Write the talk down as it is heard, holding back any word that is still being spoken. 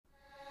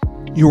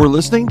You are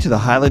listening to the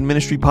Highland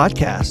Ministry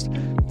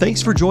Podcast.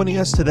 Thanks for joining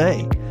us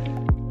today.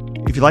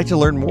 If you'd like to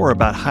learn more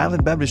about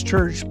Highland Baptist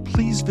Church,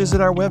 please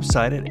visit our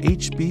website at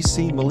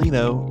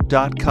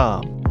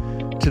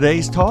hbcmolino.com.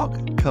 Today's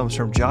talk comes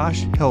from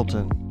Josh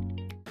Helton.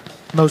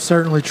 Most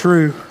certainly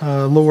true.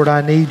 Lord, I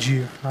need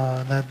you.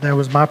 That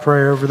was my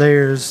prayer over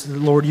there is,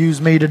 Lord,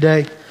 use me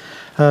today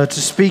to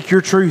speak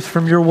your truth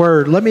from your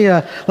word. Let me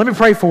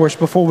pray for us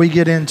before we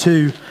get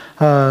into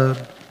the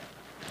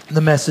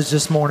message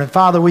this morning.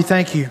 Father, we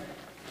thank you.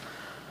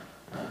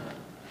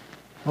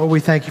 Lord,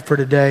 we thank you for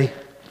today.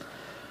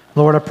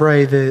 Lord, I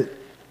pray that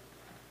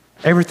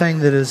everything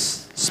that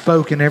is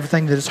spoken,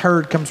 everything that is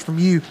heard comes from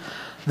you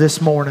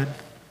this morning.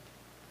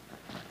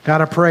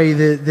 God, I pray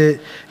that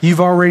you've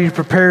already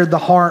prepared the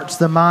hearts,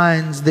 the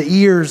minds, the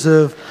ears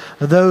of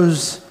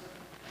those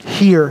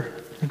here,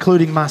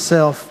 including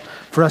myself,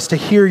 for us to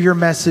hear your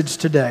message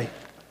today.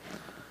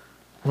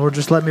 Lord,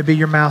 just let me be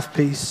your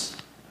mouthpiece.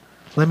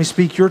 Let me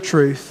speak your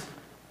truth,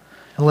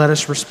 and let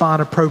us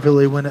respond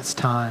appropriately when it's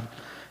time.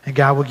 And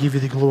God will give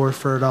you the glory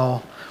for it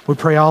all. We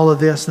pray all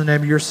of this in the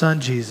name of your Son,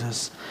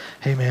 Jesus.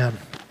 Amen.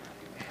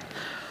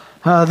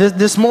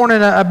 This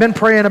morning, I've been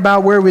praying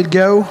about where we'd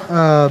go,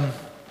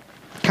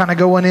 kind of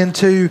going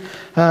into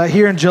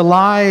here in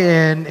July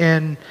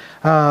and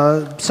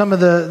some of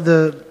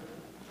the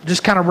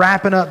just kind of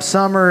wrapping up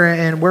summer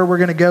and where we're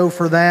going to go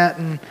for that.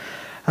 And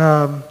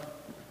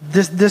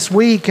this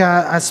week,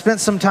 I spent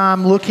some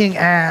time looking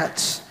at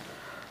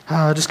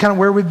just kind of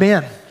where we've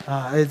been.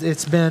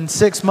 It's been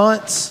 6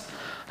 months.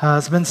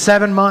 It's been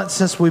 7 months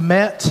since we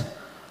met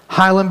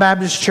Highland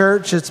Baptist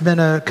Church. It's been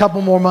a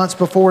couple more months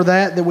before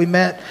that we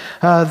met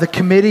the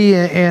committee,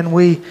 and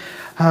we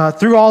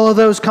through all of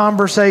those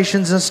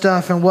conversations and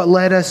stuff and what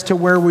led us to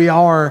where we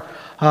are,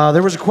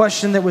 there was a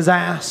question that was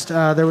asked.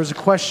 There was a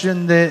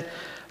question that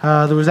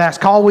was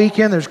asked all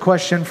weekend. There's a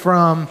question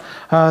from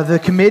the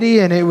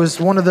committee, and it was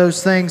one of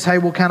those things, hey,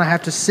 we'll kind of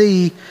have to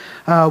see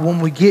when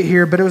we get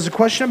here. But it was a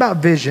question about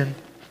vision.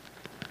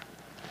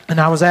 And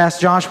I was asked,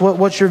 Josh,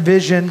 what's your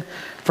vision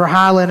for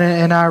Highland?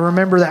 And I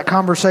remember that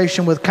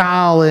conversation with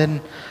Kyle,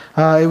 and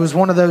it was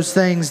one of those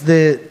things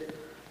that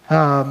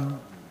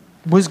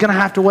was going to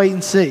have to wait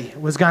and see.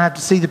 Was going to have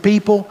to see the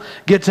people,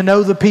 get to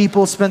know the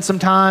people, spend some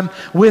time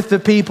with the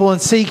people,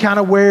 and see kind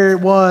of where it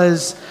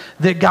was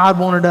that God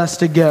wanted us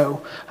to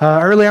go.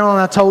 Earlier on,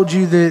 I told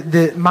you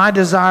that my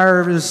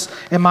desire is,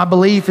 and my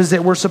belief is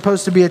that we're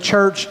supposed to be a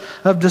church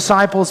of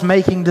disciples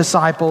making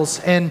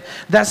disciples, and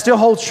that still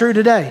holds true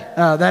today.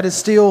 That is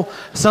still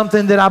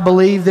something that I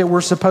believe that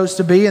we're supposed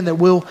to be, and that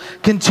we'll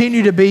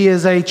continue to be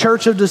as a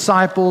church of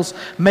disciples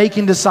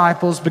making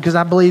disciples, because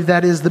I believe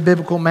that is the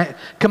biblical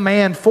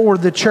command for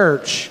the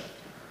church.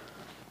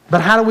 But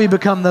how do we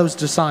become those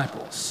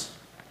disciples?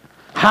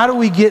 How do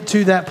we get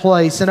to that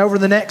place? And over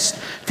the next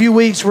few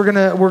weeks, we're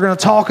gonna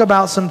talk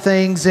about some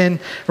things, and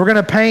we're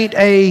gonna paint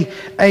a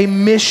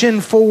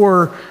mission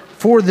for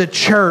the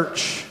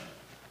church.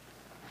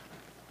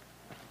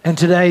 And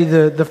today,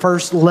 the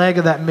first leg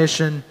of that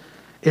mission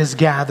is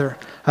gather.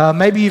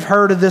 Maybe you've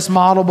heard of this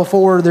model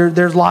before.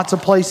 There's lots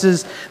of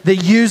places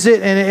that use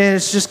it, and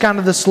it's just kind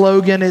of the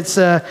slogan. It's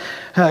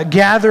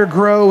gather,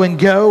 grow, and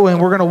go,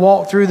 and we're going to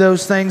walk through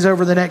those things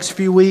over the next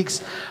few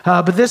weeks.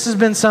 But this has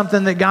been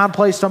something that God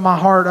placed on my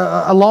heart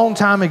a long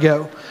time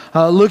ago,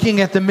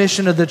 looking at the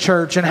mission of the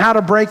church and how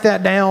to break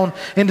that down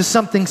into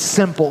something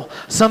simple,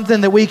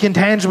 something that we can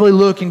tangibly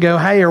look and go,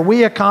 hey, are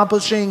we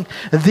accomplishing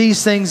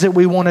these things that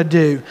we want to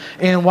do?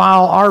 And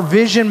while our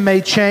vision may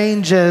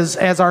change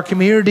as our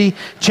community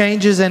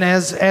changes, and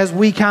as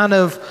we kind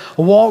of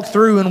walk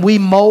through and we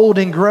mold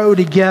and grow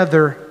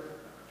together,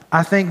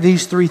 I think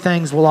these three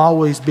things will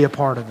always be a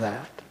part of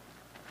that.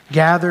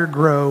 Gather,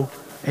 grow,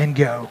 and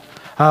go.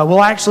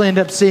 We'll actually end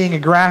up seeing a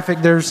graphic.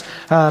 There's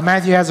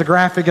Matthew has a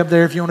graphic up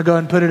there if you want to go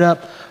ahead and put it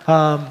up.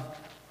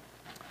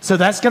 So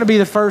that's going to be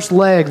the first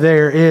leg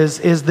there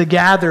is the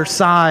gather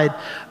side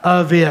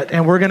of it.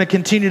 And we're going to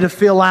continue to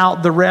fill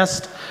out the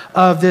rest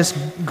of this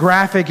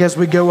graphic as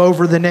we go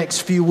over the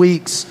next few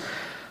weeks.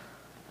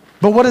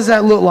 But what does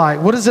that look like?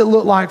 What does it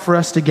look like for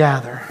us to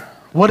gather?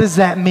 What does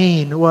that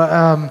mean?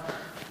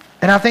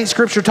 And I think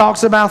Scripture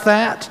talks about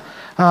that.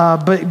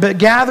 But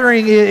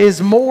gathering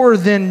is more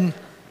than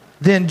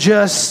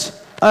just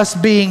us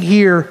being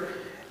here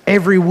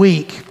every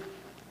week.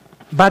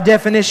 By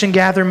definition,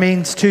 gather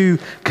means to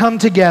come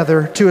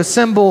together, to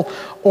assemble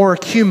or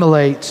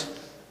accumulate,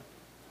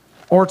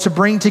 or to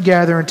bring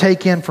together and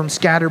take in from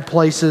scattered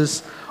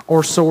places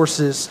or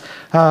sources.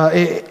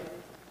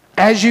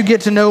 As you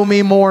get to know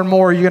me more and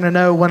more, you're going to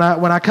know when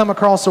I come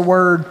across a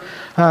word,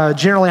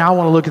 generally I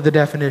want to look at the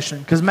definition,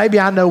 because maybe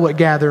I know what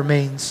gather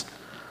means.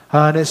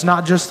 And it's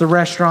not just the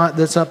restaurant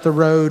that's up the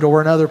road or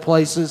in other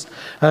places.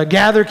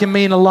 Gather can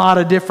mean a lot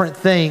of different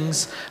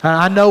things.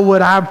 I know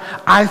what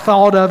I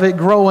thought of it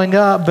growing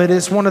up, but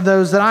it's one of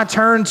those that I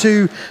turn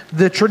to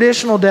the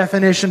traditional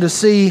definition to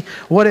see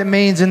what it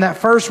means. And that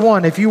first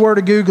one, if you were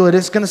to Google it,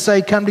 it's going to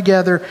say come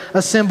together,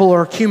 assemble,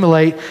 or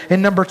accumulate.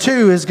 And number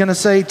two is going to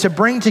say to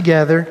bring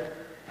together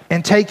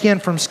and take in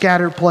from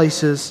scattered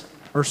places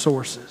or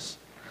sources.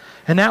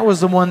 And that was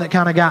the one that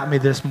kind of got me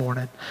this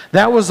morning.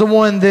 That was the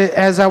one that,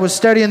 as I was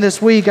studying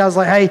this week, I was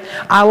like, hey,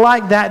 I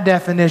like that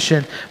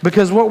definition,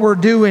 because what we're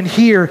doing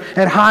here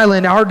at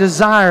Highland, our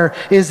desire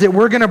is that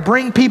we're going to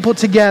bring people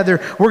together.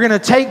 We're going to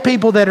take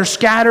people that are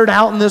scattered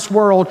out in this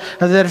world,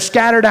 that are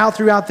scattered out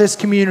throughout this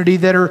community,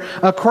 that are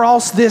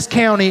across this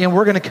county, and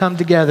we're going to come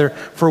together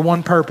for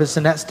one purpose,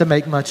 and that's to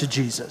make much of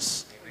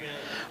Jesus.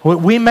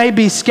 We may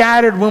be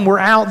scattered when we're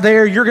out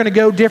there. You're going to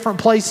go different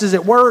places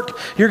at work.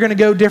 You're going to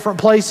go different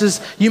places.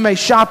 You may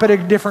shop at a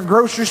different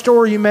grocery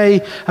store. You may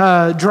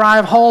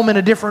drive home in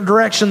a different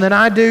direction than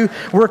I do.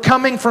 We're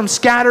coming from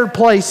scattered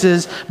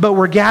places, but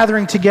we're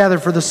gathering together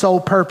for the sole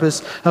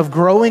purpose of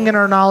growing in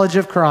our knowledge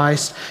of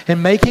Christ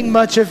and making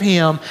much of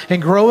Him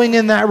and growing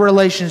in that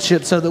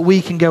relationship so that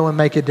we can go and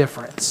make a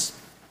difference.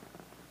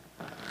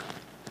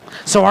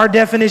 So our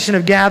definition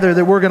of gather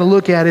that we're going to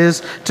look at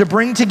is to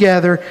bring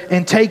together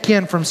and take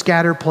in from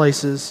scattered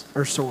places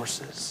or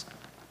sources.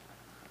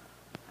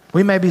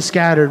 We may be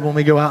scattered when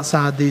we go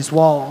outside these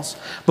walls,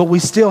 but we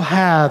still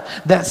have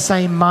that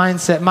same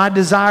mindset. My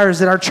desire is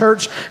that our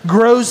church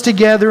grows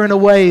together in a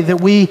way that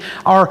we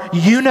are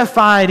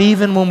unified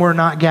even when we're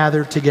not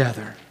gathered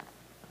together.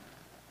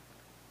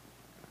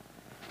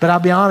 But I'll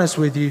be honest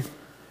with you,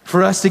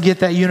 for us to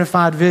get that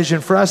unified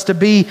vision, for us to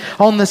be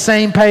on the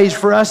same page,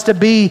 for us to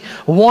be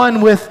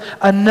one with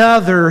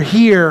another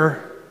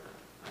here,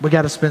 we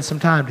got to spend some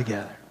time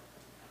together.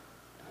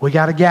 We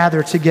got to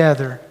gather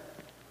together.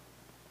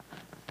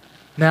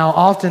 Now,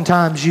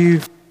 oftentimes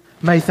you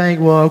may think,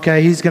 well,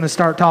 okay, he's going to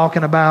start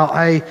talking about,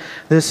 hey,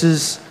 this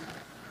is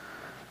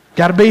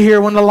got to be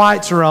here when the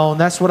lights are on.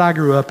 That's what I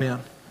grew up in.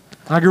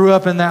 I grew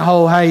up in that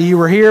whole, hey, you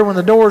were here when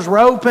the doors were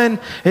open.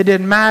 It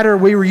didn't matter.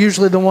 We were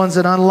usually the ones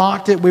that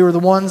unlocked it. We were the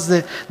ones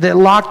that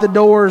locked the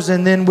doors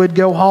and then would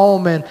go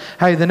home. And,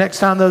 hey, the next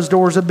time those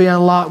doors would be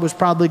unlocked was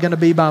probably going to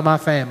be by my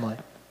family.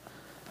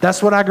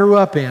 That's what I grew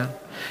up in.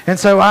 And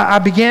so I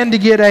began to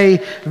get a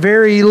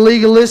very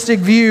legalistic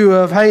view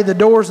of, hey, the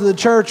doors of the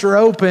church are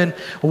open.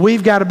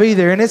 We've got to be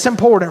there. And it's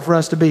important for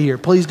us to be here.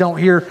 Please don't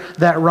hear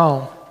that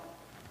wrong.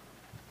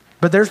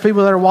 But there's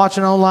people that are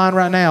watching online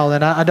right now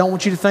that I don't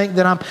want you to think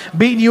that I'm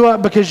beating you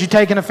up because you're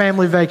taking a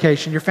family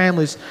vacation. Your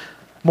family's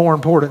more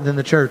important than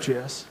the church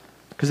is,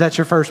 because that's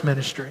your first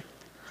ministry.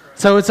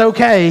 So it's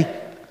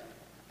okay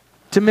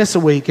to miss a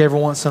week every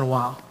once in a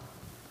while.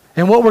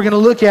 And what we're going to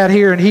look at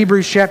here in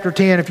Hebrews chapter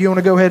 10, if you want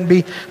to go ahead and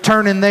be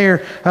turning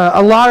there,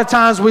 a lot of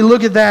times we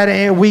look at that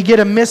and we get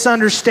a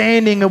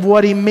misunderstanding of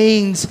what he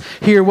means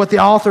here, what the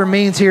author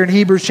means here in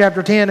Hebrews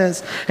chapter 10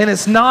 is. And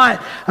it's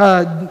not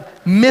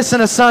missing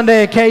a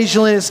Sunday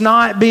occasionally. It's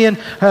not being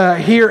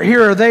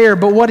here or there.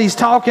 But what he's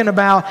talking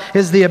about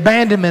is the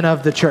abandonment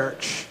of the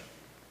church.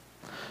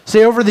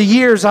 See, over the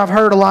years, I've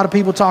heard a lot of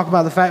people talk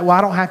about the fact, well,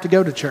 I don't have to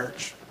go to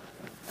church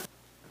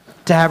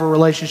to have a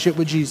relationship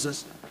with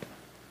Jesus.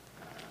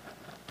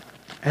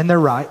 And they're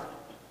right.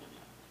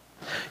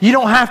 You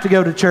don't have to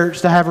go to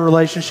church to have a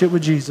relationship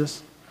with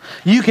Jesus.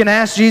 You can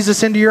ask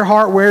Jesus into your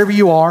heart wherever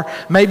you are.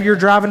 Maybe you're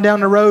driving down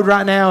the road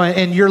right now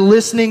and you're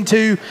listening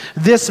to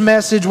this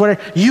message,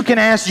 whatever. You can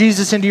ask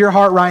Jesus into your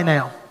heart right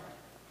now.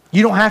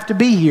 You don't have to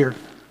be here.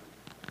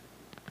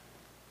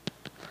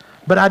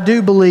 But I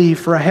do believe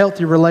for a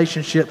healthy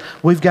relationship,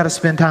 we've got to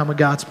spend time with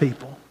God's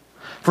people.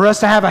 For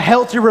us to have a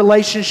healthy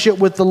relationship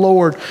with the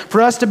Lord,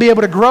 for us to be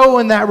able to grow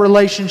in that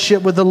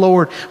relationship with the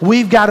Lord,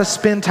 we've got to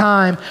spend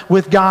time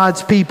with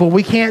God's people.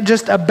 We can't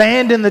just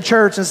abandon the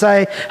church and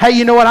say, hey,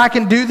 you know what, I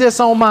can do this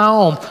on my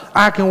own.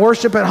 I can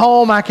worship at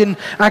home. I can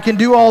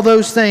do all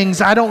those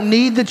things. I don't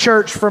need the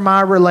church for my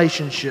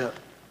relationship.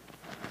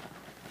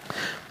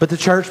 But the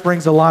church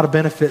brings a lot of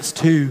benefits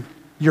to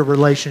your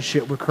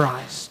relationship with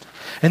Christ.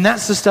 And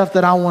that's the stuff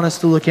that I want us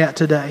to look at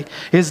today.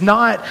 Is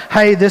not,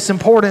 hey, this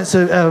importance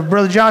of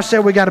Brother Josh said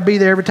we got to be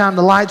there every time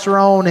the lights are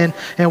on, and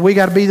we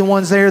got to be the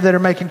ones there that are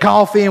making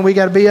coffee, and we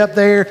got to be up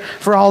there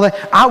for all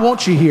that. I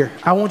want you here.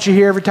 I want you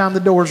here every time the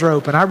doors are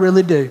open. I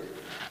really do.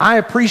 I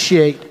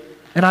appreciate,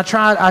 and I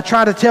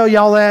try to tell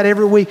y'all that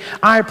every week,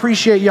 I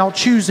appreciate y'all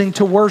choosing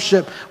to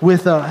worship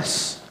with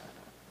us.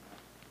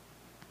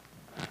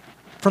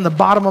 From the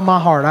bottom of my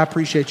heart, I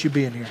appreciate you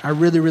being here. I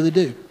really, really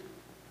do.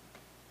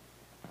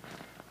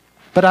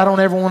 But I don't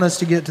ever want us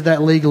to get to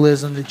that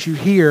legalism that you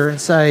hear and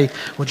say,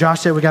 well,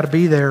 Josh said we got to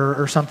be there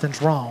or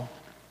something's wrong.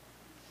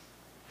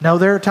 No,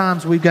 there are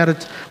times we've got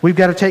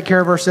to take care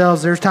of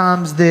ourselves. There's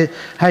times that,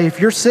 hey, if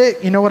you're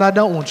sick, you know what, I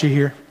don't want you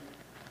here.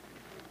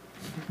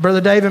 Brother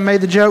David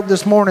made the joke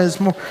this morning, it's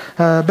more,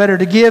 better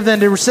to give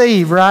than to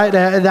receive, right?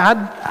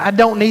 I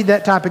don't need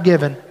that type of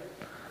giving.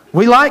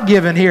 We like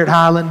giving here at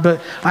Highland, but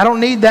I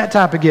don't need that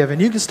type of giving.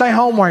 You can stay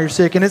home while you're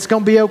sick and it's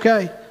going to be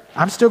okay.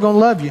 I'm still going to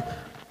love you.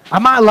 I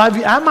might love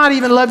you. I might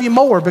even love you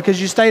more because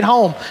you stayed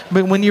home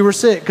when you were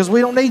sick, because we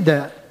don't need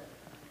that.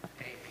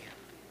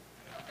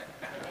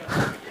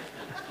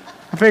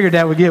 I figured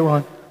that would get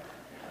one.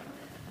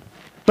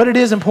 But it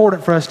is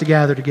important for us to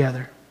gather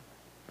together.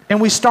 And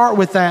we start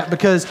with that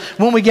because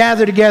when we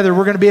gather together,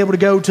 we're going to be able to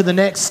go to the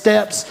next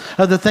steps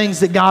of the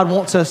things that God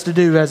wants us to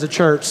do as a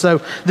church.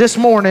 So this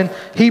morning,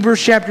 Hebrews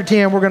chapter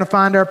 10, we're going to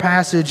find our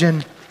passage,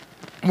 and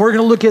we're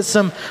going to look at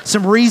some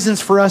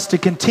reasons for us to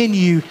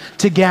continue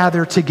to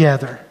gather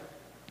together,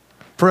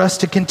 for us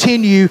to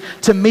continue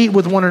to meet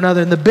with one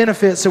another, and the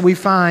benefits that we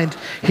find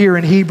here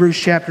in Hebrews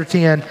chapter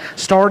 10,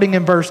 starting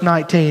in verse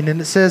 19. And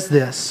it says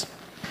this: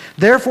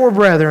 "Therefore,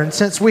 brethren,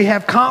 since we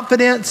have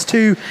confidence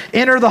to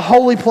enter the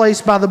holy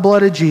place by the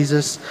blood of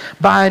Jesus,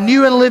 by a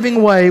new and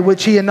living way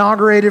which he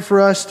inaugurated for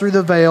us through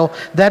the veil,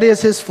 that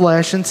is his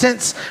flesh, and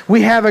since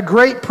we have a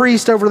great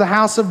priest over the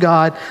house of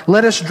God,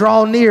 let us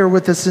draw near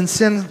with a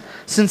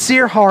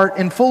sincere heart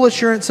and full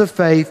assurance of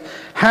faith,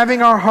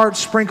 having our hearts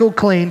sprinkled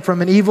clean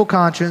from an evil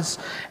conscience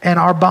and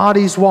our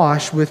bodies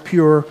washed with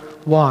pure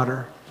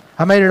water."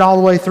 I made it all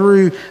the way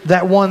through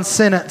that one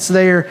sentence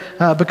there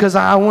because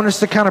I want us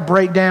to kind of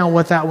break down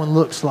what that one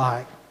looks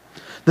like.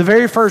 The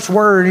very first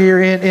word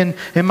here in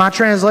my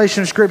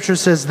translation of Scripture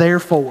says,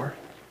 "therefore."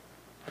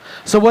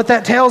 So what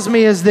that tells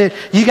me is that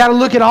you got to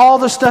look at all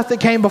the stuff that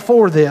came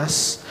before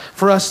this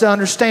for us to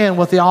understand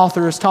what the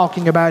author is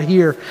talking about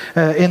here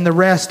in the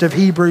rest of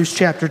Hebrews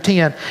chapter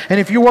 10. And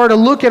if you were to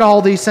look at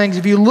all these things,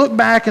 if you look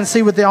back and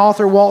see what the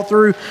author walked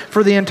through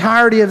for the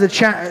entirety of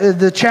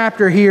the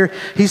chapter here,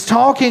 he's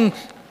talking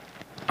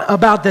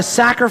about the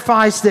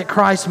sacrifice that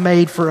Christ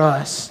made for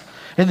us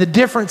and the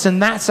difference in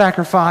that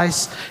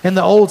sacrifice and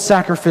the old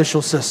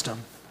sacrificial system.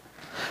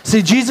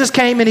 See, Jesus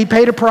came and he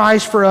paid a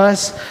price for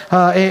us,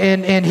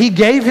 and he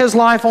gave his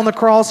life on the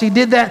cross. He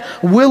did that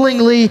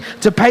willingly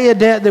to pay a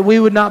debt that we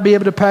would not be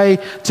able to pay,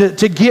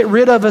 to get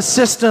rid of a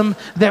system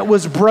that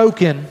was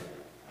broken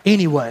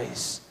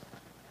anyways.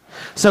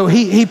 So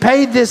he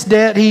paid this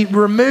debt. He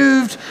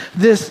removed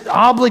this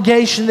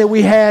obligation that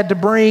we had to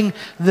bring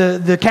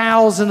the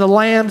cows and the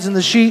lambs and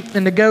the sheep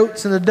and the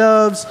goats and the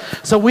doves,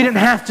 so we didn't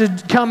have to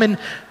come and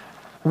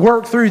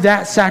work through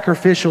that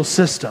sacrificial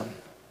system.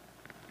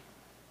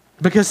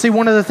 Because, see,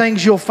 one of the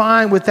things you'll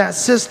find with that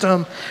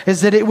system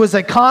is that it was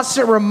a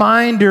constant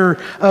reminder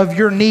of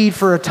your need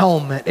for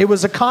atonement. It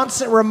was a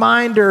constant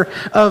reminder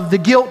of the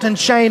guilt and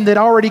shame that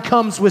already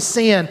comes with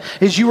sin,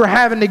 as you were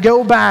having to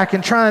go back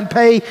and try and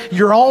pay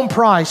your own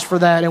price for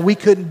that, and we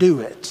couldn't do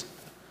it.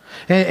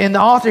 And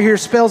the author here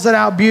spells it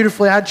out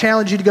beautifully. I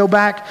challenge you to go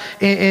back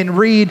and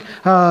read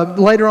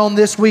later on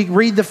this week,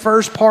 read the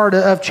first part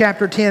of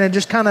chapter 10 and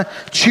just kind of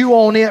chew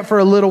on it for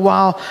a little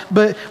while.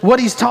 But what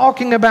he's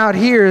talking about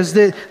here is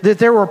that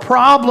there were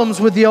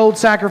problems with the old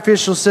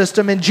sacrificial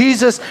system, and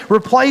Jesus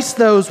replaced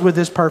those with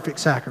his perfect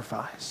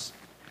sacrifice.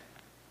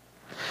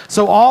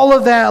 So all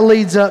of that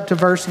leads up to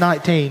verse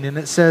 19, and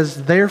it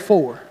says,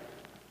 "Therefore,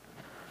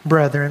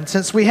 brethren,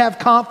 since we have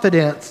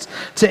confidence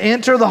to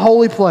enter the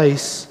holy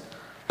place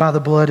by the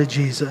blood of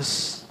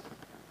Jesus."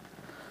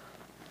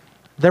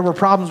 There were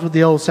problems with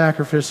the old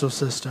sacrificial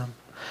system,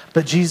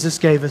 but Jesus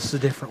gave us a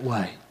different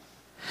way.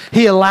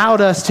 He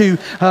allowed us to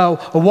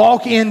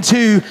walk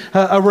into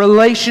a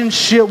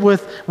relationship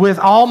with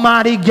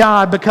Almighty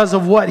God because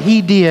of what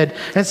he did.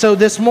 And so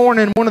this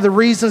morning, one of the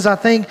reasons I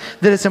think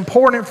that it's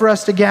important for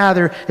us to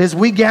gather is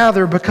we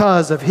gather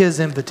because of his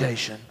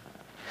invitation.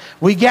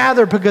 We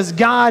gather because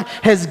God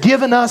has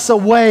given us a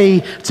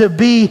way to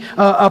be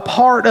a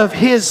part of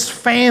his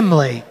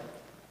family.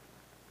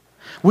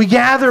 We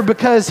gather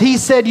because he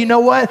said, you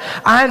know what?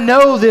 I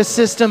know this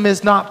system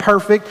is not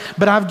perfect,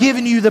 but I've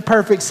given you the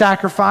perfect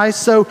sacrifice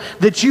so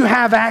that you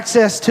have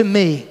access to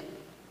me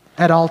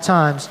at all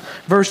times.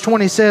 Verse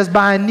 20 says,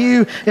 "By a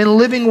new and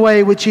living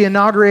way which he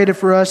inaugurated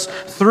for us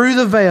through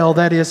the veil,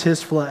 that is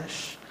his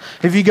flesh."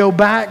 If you go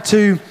back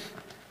to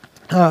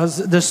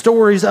the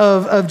stories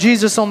of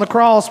Jesus on the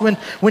cross, when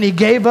he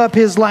gave up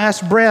his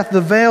last breath, the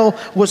veil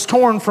was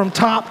torn from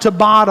top to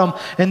bottom,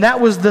 and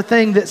that was the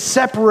thing that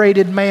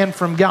separated man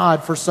from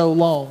God for so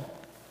long.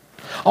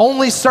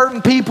 Only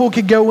certain people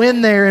could go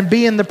in there and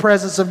be in the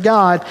presence of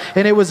God,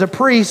 and it was a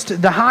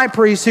priest, the high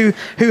priest, who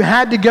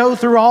had to go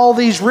through all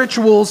these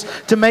rituals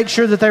to make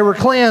sure that they were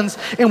cleansed,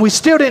 and we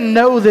still didn't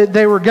know that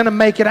they were going to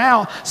make it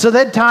out, so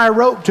they'd tie a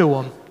rope to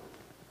them,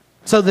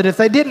 so that if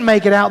they didn't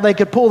make it out, they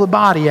could pull the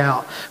body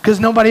out, because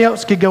nobody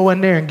else could go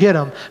in there and get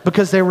them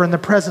because they were in the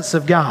presence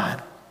of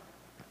God.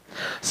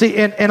 See,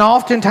 and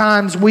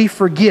oftentimes we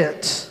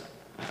forget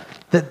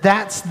that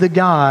that's the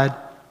God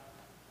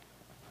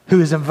who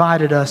has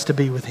invited us to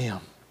be with him.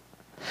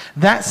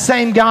 That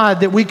same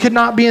God that we could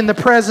not be in the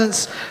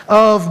presence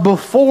of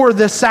before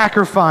the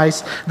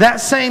sacrifice,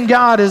 that same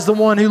God is the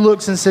one who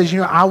looks and says, you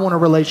know, I want a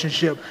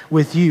relationship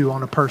with you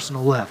on a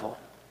personal level.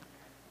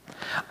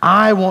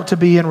 I want to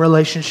be in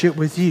relationship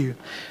with you.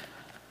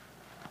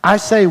 I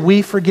say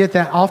we forget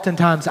that.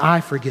 Oftentimes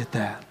I forget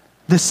that.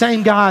 The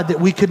same God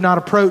that we could not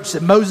approach,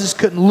 that Moses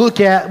couldn't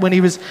look at when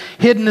he was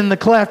hidden in the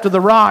cleft of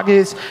the rock,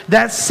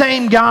 that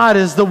same God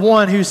is the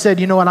one who said,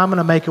 you know what, I'm going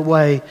to make a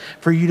way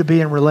for you to be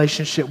in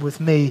relationship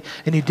with me.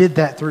 And he did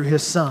that through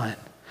his son.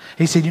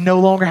 He said, you no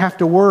longer have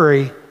to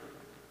worry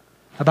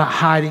about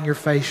hiding your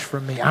face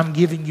from me. I'm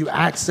giving you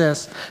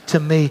access to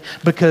me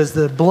because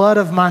the blood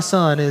of my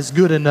Son is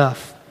good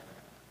enough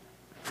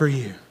for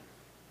you.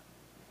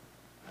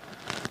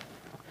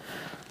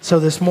 So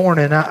this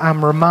morning,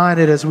 I'm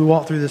reminded as we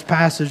walk through this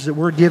passage that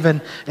we're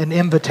given an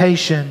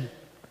invitation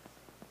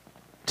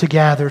to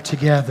gather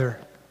together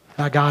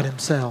by God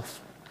Himself.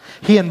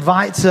 He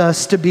invites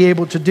us to be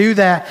able to do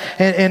that.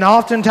 And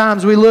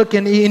oftentimes we look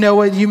and,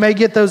 you may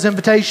get those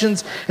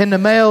invitations in the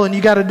mail and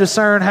you got to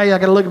discern, hey, I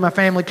got to look at my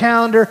family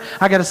calendar.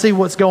 I got to see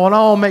what's going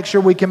on, make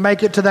sure we can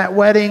make it to that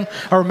wedding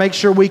or make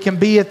sure we can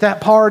be at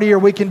that party or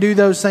we can do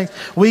those things.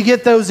 We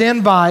get those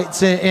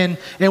invites and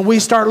we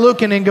start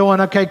looking and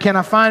going, okay, can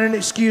I find an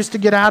excuse to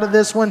get out of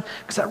this one?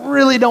 Because I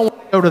really don't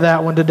want to go to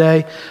that one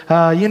today.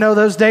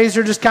 Those days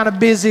are just kind of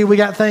busy. We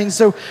got things.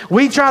 So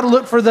we try to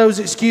look for those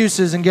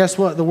excuses, and guess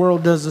what? The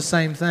world does the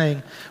same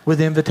thing with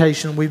the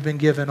invitation we've been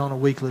given on a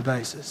weekly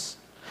basis.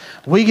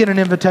 We get an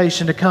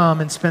invitation to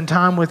come and spend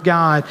time with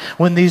God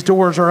when these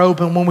doors are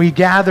open, when we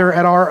gather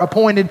at our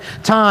appointed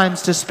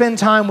times to spend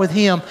time with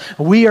Him.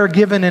 We are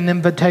given an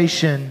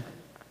invitation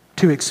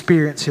to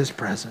experience His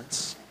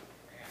presence.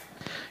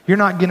 You're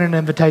not getting an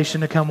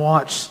invitation to come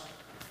watch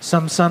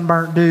some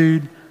sunburnt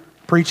dude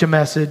preach a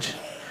message.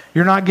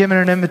 You're not given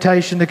an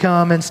invitation to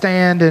come and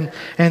stand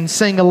and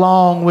sing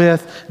along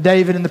with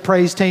David and the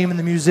praise team and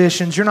the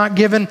musicians. You're not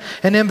given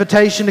an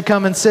invitation to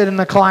come and sit in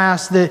the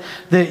class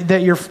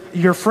that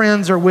your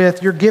friends are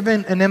with. You're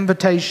given an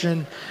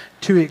invitation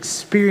to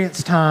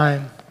experience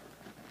time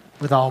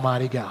with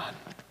Almighty God.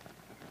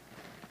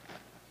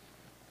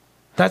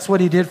 That's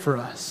what He did for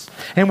us.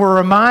 And we're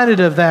reminded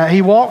of that.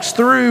 He walks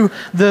through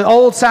the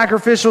old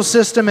sacrificial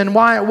system and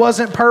why it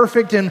wasn't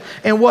perfect and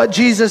what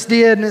Jesus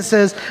did. And it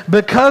says,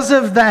 because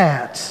of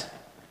that,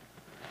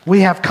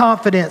 we have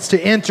confidence to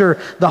enter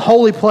the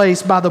holy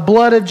place by the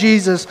blood of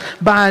Jesus,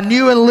 by a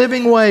new and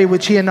living way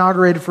which He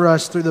inaugurated for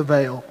us through the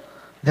veil,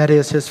 that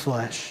is His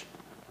flesh.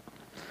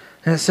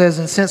 And it says,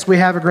 and since we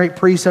have a great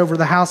priest over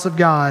the house of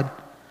God,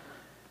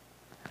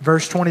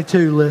 verse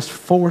 22 lists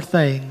 4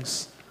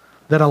 things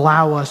that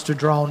allow us to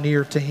draw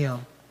near to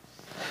Him.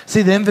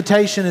 See, the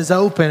invitation is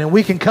open and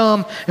we can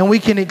come and we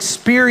can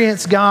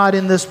experience God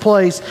in this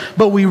place,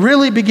 but we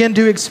really begin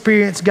to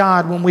experience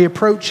God when we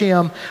approach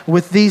Him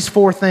with these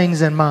 4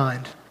 things in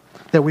mind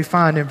that we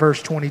find in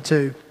verse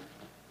 22.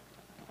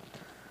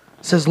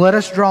 It says, let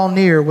us draw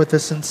near with a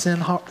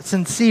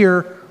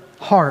sincere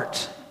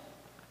heart.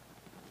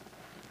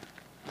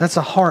 That's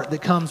a heart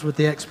that comes with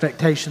the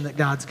expectation that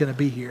God's going to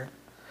be here.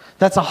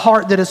 That's a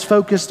heart that is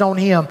focused on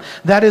Him.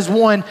 That is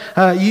one,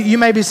 you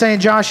may be saying,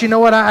 Josh, you know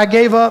what, I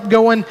gave up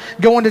going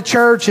to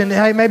church and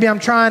hey, maybe I'm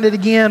trying it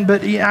again,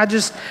 but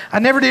I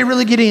never did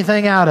really get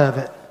anything out of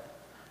it.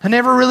 I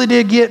never really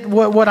did get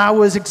what I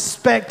was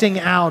expecting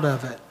out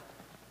of it.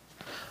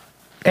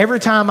 Every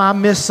time I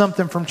missed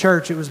something from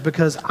church, it was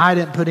because I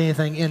didn't put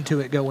anything into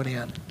it going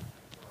in.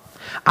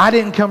 I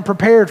didn't come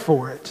prepared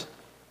for it.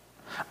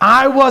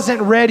 I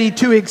wasn't ready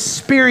to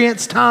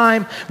experience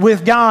time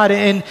with God.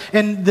 And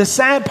the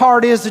sad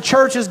part is the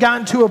church has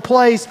gotten to a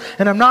place,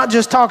 and I'm not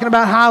just talking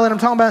about Highland, I'm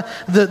talking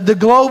about the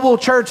global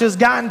church has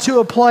gotten to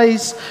a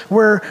place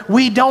where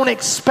we don't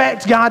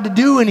expect God to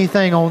do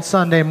anything on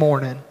Sunday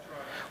morning.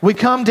 We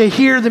come to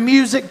hear the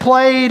music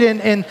played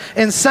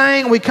and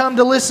sang. We come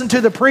to listen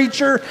to the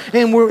preacher,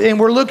 and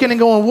we're looking and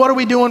going, what are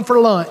we doing for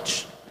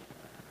lunch?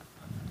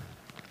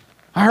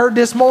 I heard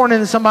this morning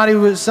that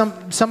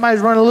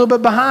somebody's running a little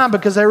bit behind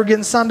because they were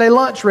getting Sunday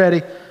lunch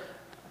ready.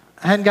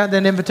 I hadn't got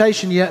that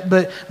invitation yet,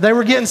 but they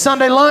were getting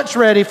Sunday lunch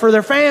ready for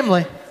their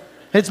family.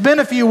 It's been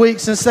a few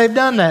weeks since they've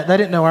done that. They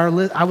didn't know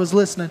I was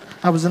listening.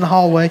 I was in the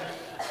hallway.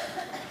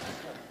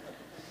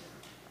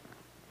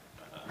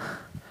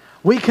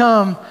 We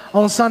come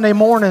on Sunday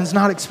mornings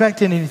not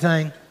expecting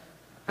anything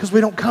because we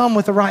don't come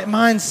with the right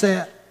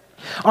mindset.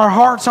 Our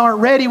hearts aren't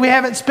ready. We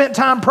haven't spent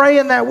time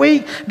praying that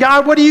week.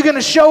 God, what are you going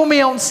to show me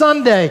on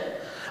Sunday?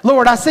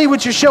 Lord, I see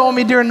what you're showing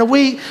me during the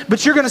week,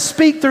 but you're going to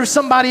speak through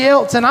somebody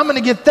else, and I'm going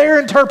to get their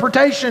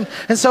interpretation.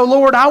 And so,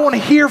 Lord, I want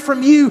to hear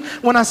from you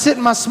when I sit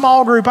in my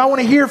small group. I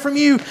want to hear from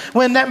you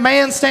when that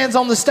man stands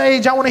on the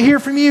stage. I want to hear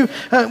from you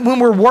when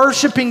we're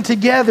worshiping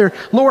together.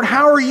 Lord,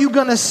 how are you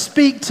going to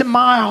speak to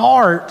my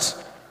heart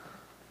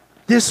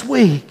this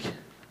week?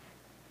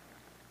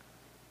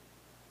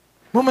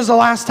 When was the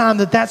last time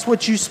that's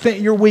what you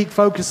spent your week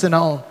focusing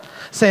on?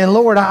 Saying,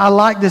 Lord, I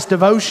like this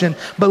devotion,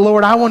 but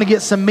Lord, I want to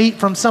get some meat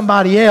from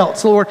somebody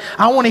else. Lord,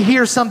 I want to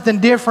hear something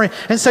different.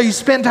 And so you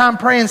spend time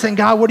praying, saying,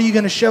 God, what are you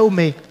going to show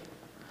me?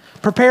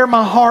 Prepare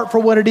my heart for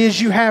what it is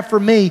you have for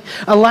me.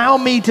 Allow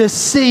me to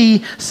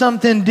see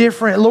something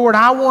different. Lord,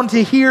 I want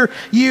to hear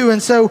you.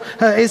 And so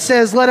it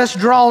says, let us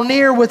draw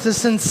near with a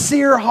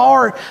sincere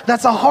heart.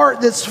 That's a heart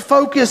that's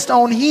focused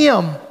on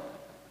Him.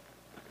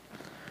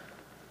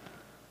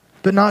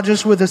 But not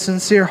just with a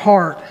sincere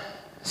heart.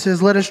 It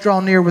says, let us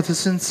draw near with a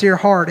sincere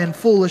heart and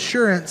full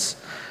assurance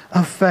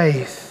of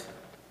faith.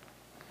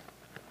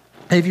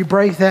 If you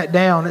break that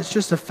down, it's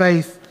just a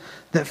faith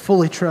that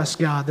fully trusts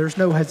God. There's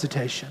no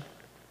hesitation.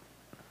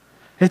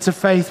 It's a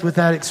faith with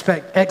that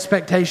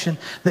expectation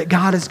that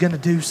God is going to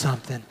do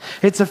something.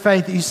 It's a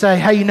faith that you say,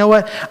 hey, you know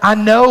what? I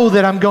know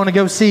that I'm going to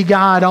go see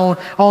God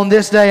on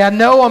this day. I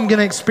know I'm going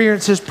to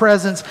experience His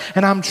presence,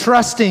 and I'm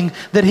trusting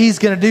that He's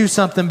going to do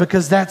something,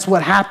 because that's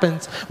what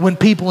happens when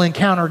people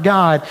encounter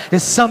God,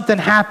 is something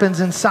happens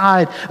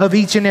inside of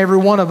each and every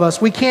one of us.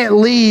 We can't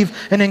leave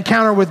an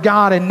encounter with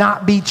God and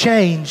not be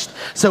changed.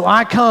 So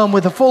I come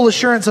with a full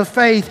assurance of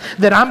faith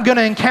that I'm going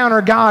to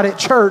encounter God at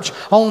church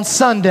on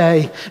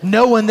Sunday,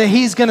 knowing that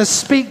He's going to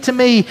speak to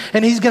me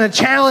and He's going to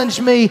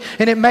challenge me,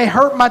 and it may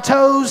hurt my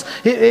toes,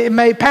 it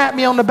may pat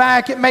me on the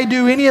back, it may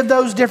do any of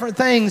those different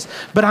things,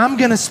 but I'm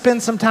going to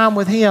spend some time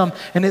with Him,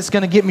 and it's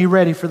going to get me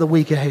ready for the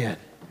week ahead.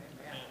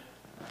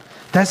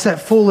 That's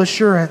that full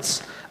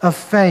assurance of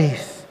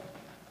faith.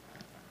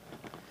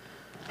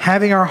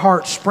 Having our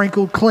hearts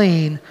sprinkled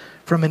clean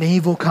from an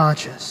evil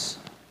conscience.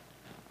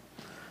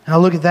 And I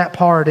look at that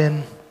part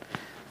in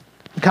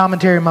the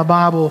commentary in my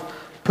Bible,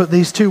 put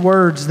these two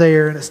words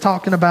there, and it's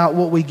talking about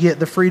what we get,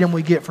 the freedom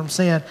we get from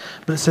sin,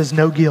 but it says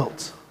no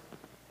guilt.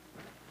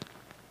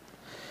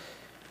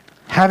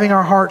 Having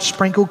our hearts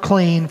sprinkled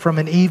clean from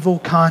an evil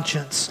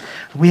conscience.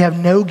 We have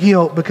no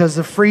guilt because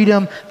the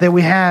freedom that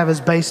we have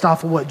is based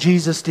off of what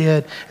Jesus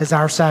did as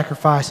our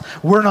sacrifice.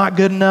 We're not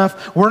good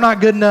enough. We're not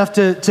good enough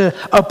to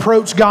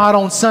approach God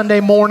on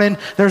Sunday morning.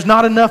 There's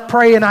not enough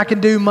praying I can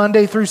do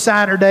Monday through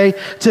Saturday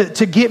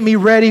to get me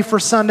ready for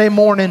Sunday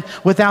morning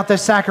without the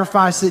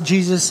sacrifice that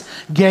Jesus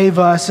gave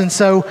us. And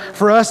so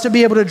for us to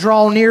be able to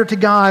draw near to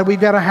God, we've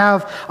got to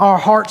have our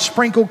hearts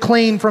sprinkled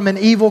clean from an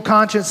evil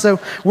conscience. So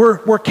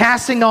we're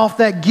casting off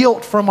that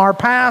guilt from our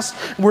past.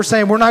 We're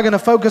saying we're not going to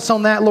focus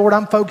on that, Lord.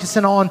 I'm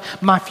focusing on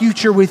my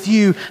future with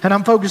you, and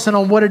I'm focusing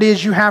on what it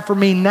is you have for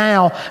me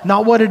now,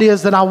 not what it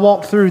is that I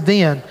walked through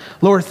then.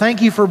 Lord,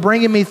 thank you for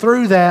bringing me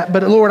through that,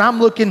 but Lord, I'm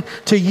looking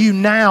to you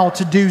now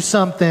to do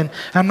something.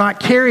 I'm not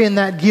carrying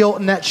that guilt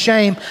and that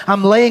shame.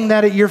 I'm laying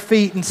that at your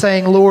feet and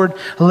saying, Lord,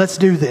 let's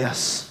do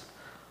this.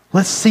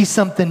 Let's see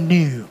something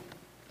new.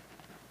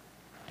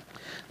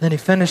 Then he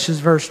finishes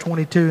verse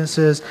 22 and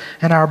says,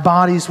 and our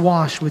bodies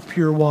washed with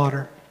pure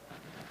water.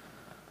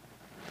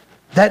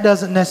 That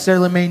doesn't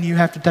necessarily mean you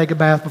have to take a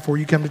bath before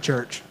you come to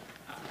church.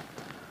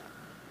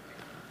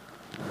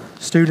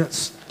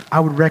 Students, I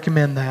would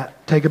recommend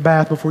that. Take a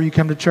bath before you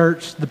come to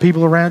church. The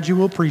people around you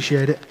will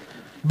appreciate it.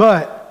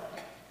 But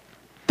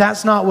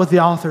that's not what the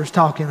author is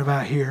talking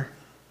about here.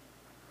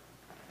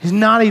 He's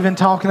not even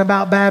talking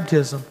about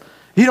baptism.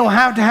 You don't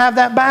have to have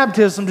that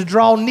baptism to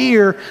draw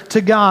near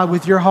to God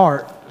with your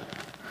heart.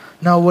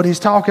 No, what he's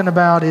talking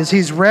about is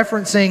he's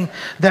referencing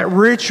that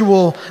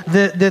ritual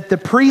that the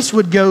priests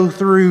would go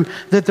through,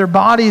 that their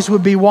bodies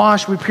would be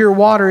washed with pure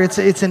water.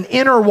 It's an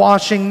inner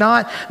washing,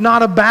 not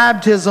a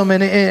baptism.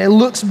 And it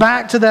looks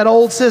back to that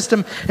old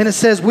system, and it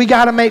says we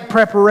got to make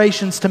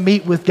preparations to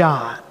meet with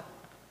God.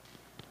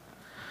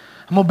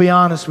 I'm going to be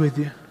honest with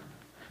you.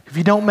 If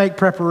you don't make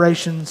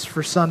preparations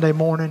for Sunday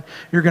morning,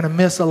 you're going to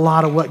miss a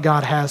lot of what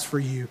God has for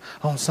you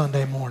on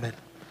Sunday morning.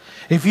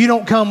 If you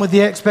don't come with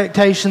the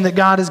expectation that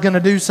God is going to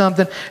do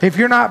something, if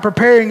you're not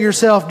preparing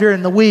yourself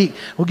during the week,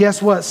 well,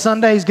 guess what?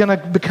 Sunday is going to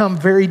become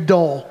very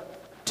dull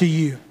to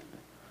you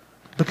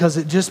because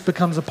it just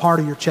becomes a part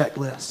of your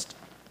checklist.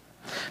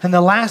 And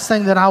the last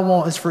thing that I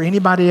want is for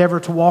anybody ever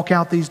to walk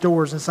out these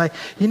doors and say,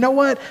 you know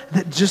what?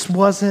 That just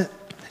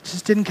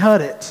didn't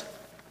cut it.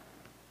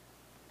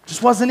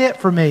 Just wasn't it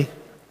for me.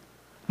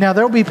 Now,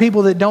 there'll be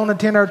people that don't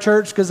attend our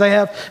church because they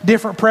have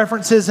different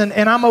preferences, and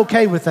I'm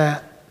okay with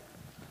that.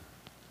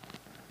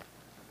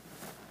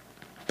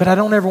 But I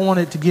don't ever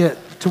want it to get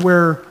to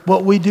where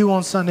what we do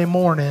on Sunday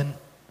morning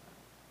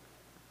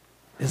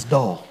is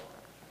dull.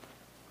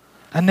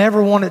 I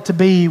never want it to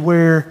be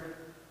where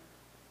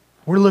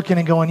we're looking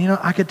and going, you know,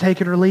 I could take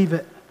it or leave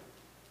it.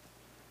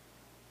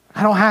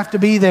 I don't have to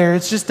be there.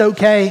 It's just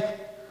okay.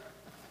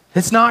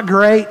 It's not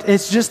great.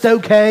 It's just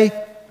okay.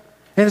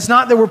 And it's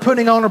not that we're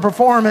putting on a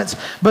performance,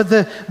 but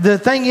the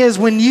thing is,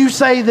 when you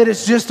say that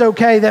it's just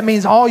okay, that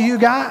means all you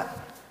got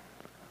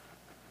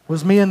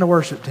was me and the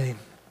worship team.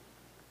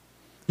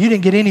 You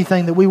didn't get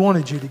anything that we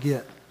wanted you to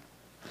get.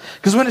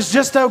 Because when it's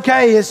just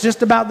okay, it's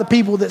just about the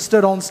people that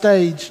stood on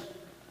stage.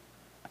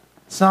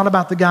 It's not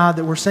about the God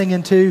that we're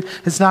singing to.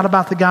 It's not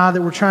about the God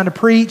that we're trying to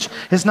preach.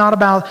 It's not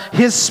about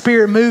His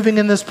Spirit moving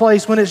in this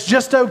place. When it's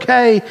just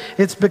okay,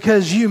 it's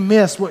because you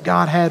missed what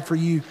God had for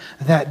you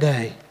that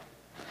day.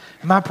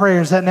 My prayer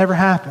is that never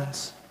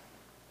happens.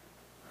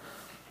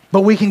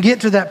 But we can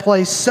get to that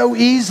place so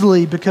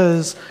easily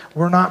because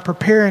we're not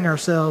preparing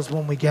ourselves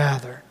when we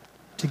gather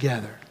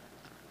together.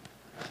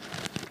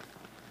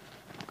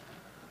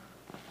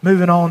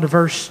 Moving on to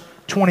verse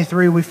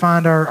 23, we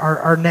find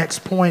our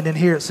next point in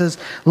here. It says,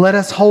 let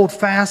us hold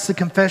fast the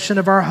confession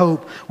of our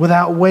hope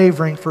without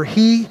wavering, for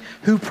He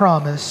who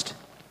promised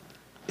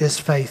is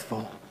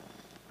faithful.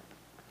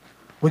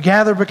 We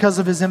gather because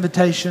of His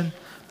invitation,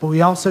 but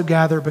we also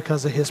gather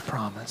because of His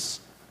promise.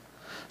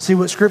 See,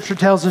 what Scripture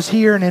tells us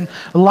here and in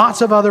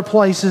lots of other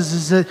places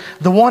is that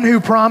the one who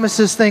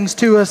promises things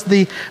to us,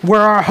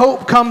 where our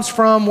hope comes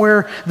from,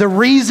 where the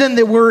reason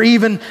that we're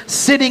even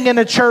sitting in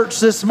a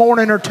church this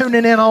morning or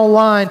tuning in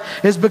online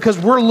is because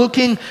we're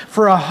looking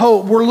for a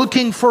hope. We're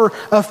looking for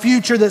a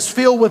future that's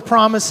filled with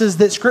promises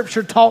that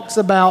Scripture talks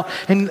about.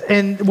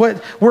 And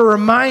what we're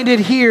reminded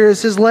here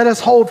is, let us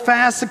hold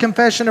fast the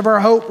confession of our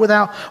hope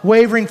without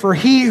wavering, for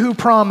He who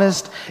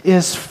promised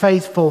is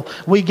faithful.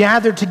 We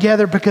gather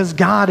together because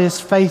God is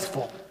faithful.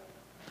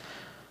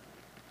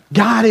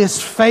 God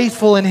is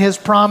faithful in His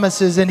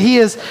promises, and He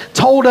has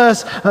told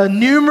us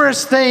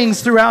numerous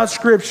things throughout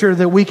Scripture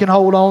that we can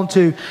hold on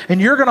to. And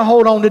you're going to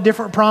hold on to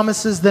different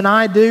promises than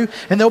I do,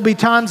 and there'll be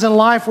times in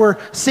life where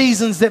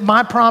seasons that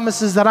my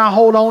promises that I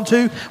hold on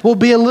to will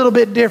be a little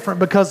bit different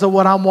because of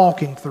what I'm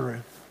walking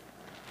through.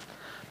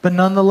 But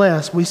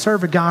nonetheless, we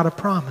serve a God of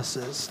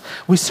promises.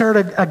 We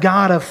serve a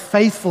God of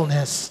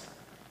faithfulness.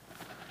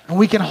 And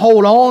we can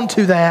hold on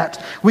to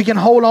that. We can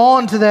hold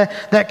on to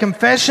that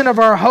confession of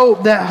our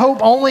hope. That hope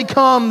only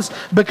comes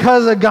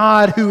because of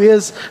God who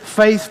is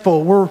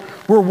faithful. We're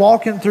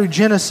walking through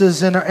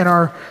Genesis in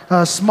our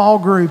small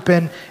group,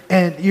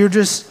 and you're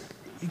just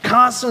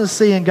constantly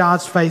seeing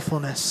God's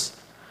faithfulness.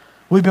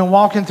 We've been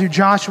walking through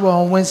Joshua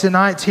on Wednesday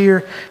nights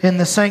here in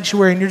the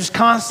sanctuary, and you're just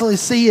constantly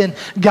seeing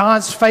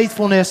God's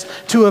faithfulness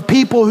to a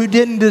people who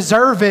didn't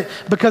deserve it,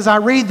 because I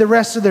read the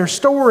rest of their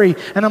story,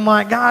 and I'm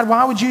like, God,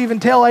 why would you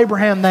even tell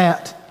Abraham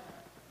that?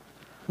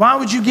 Why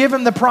would you give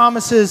him the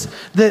promises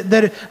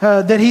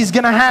that he's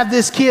going to have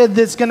this kid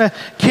that's going to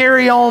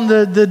carry on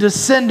the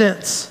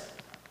descendants?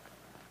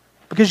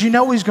 Because you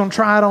know he's going to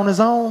try it on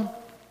his own.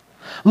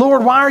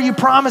 Lord, why are you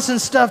promising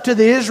stuff to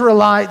the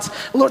Israelites?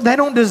 Lord, they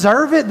don't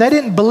deserve it. They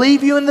didn't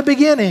believe you in the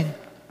beginning.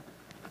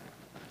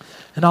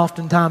 And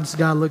oftentimes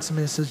God looks at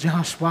me and says,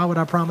 Josh, why would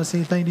I promise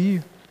anything to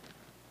you?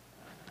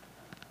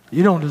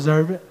 You don't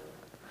deserve it.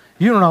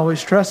 You don't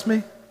always trust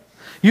me.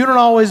 You don't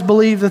always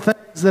believe the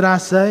things that I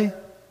say.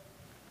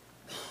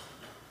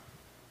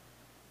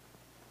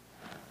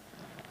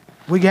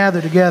 We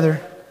gather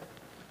together,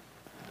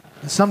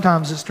 and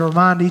sometimes it's to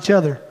remind each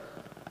other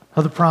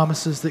of the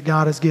promises that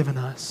God has given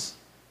us.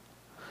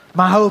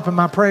 My hope and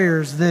my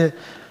prayer is that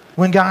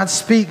when God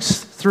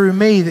speaks through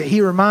me, that He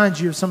reminds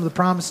you of some of the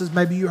promises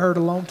maybe you heard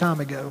a long time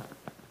ago.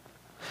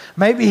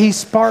 Maybe He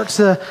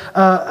sparks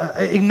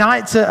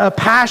ignites a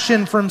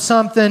passion from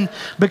something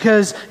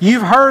because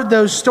you've heard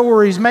those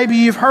stories. Maybe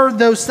you've heard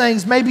those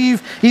things. Maybe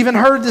you've even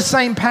heard the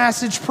same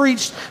passage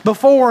preached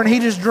before, and He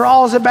just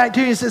draws it back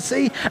to you and says,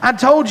 see, I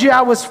told you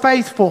I was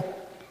faithful.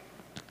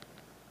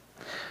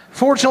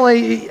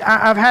 Fortunately,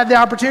 I've had the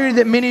opportunity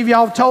that many of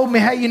y'all have told me,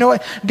 hey, you know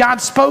what? God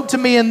spoke to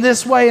me in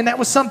this way, and that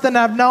was something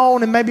I've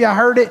known, and maybe I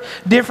heard it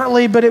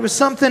differently, but it was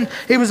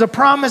a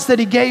promise that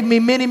He gave me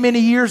many,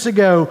 many years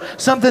ago,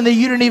 something that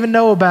you didn't even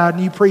know about,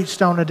 and you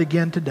preached on it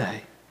again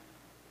today.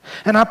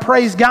 And I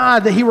praise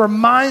God that He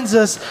reminds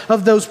us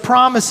of those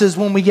promises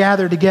when we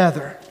gather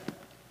together.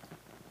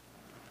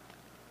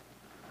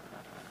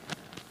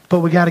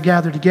 But we got to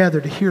gather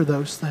together to hear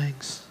those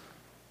things.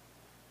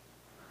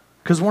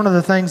 Because one of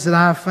the things that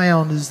I've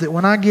found is that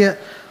when I get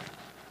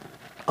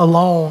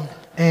alone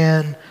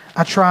and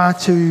I try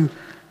to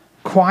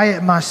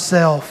quiet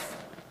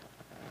myself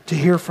to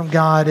hear from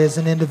God as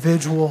an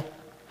individual,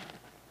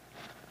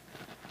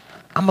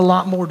 I'm a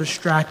lot more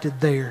distracted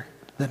there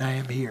than I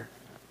am here.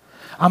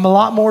 I'm a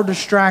lot more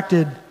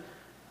distracted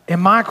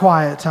in my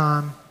quiet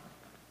time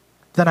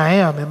than I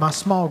am in my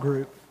small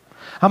group.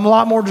 I'm a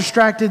lot more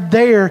distracted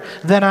there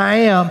than I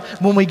am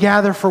when we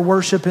gather for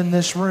worship in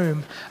this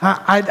room.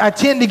 I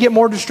tend to get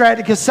more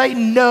distracted because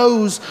Satan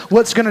knows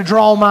what's going to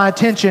draw my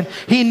attention.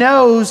 He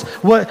knows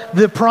what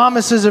the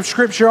promises of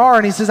Scripture are,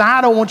 and he says, I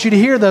don't want you to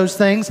hear those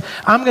things.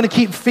 I'm going to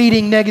keep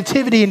feeding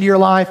negativity into your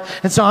life,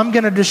 and so I'm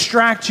going to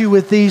distract you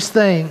with these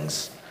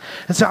things.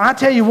 And so I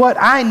tell you what,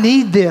 I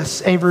need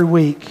this every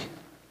week,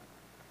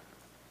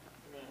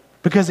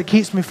 because it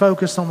keeps me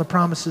focused on the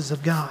promises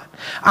of God.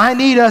 I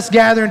need us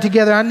gathering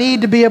together. I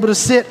need to be able to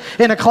sit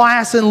in a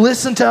class and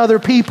listen to other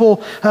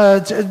people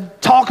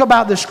talk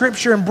about the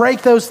Scripture and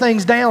break those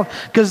things down,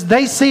 because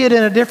they see it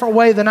in a different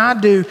way than I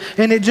do.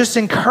 And it just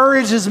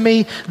encourages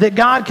me that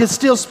God can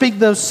still speak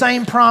those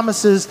same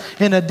promises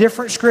in a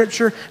different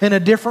Scripture, in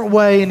a different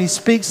way, and He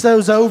speaks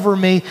those over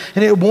me.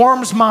 And it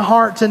warms my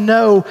heart to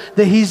know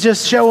that He's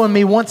just showing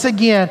me once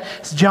again,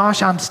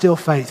 Josh, I'm still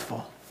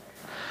faithful.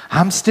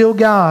 I'm still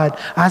God.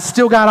 I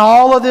still got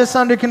all of this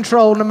under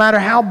control, no matter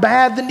how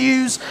bad the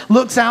news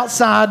looks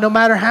outside, no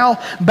matter how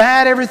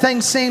bad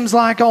everything seems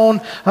like on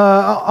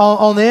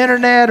the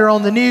internet or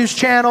on the news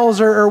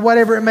channels or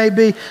whatever it may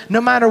be.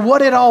 No matter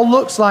what it all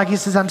looks like, He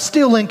says, I'm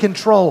still in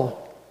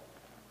control.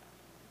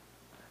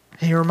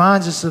 And He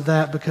reminds us of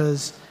that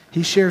because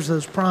He shares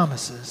those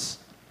promises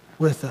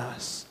with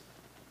us.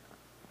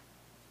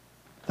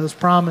 Those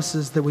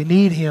promises that we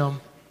need Him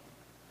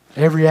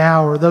every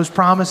hour. Those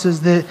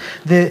promises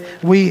that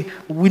we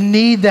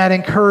need that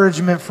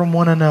encouragement from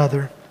one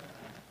another.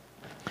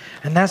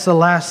 And that's the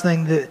last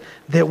thing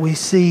that we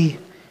see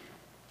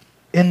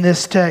in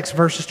this text,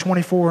 verses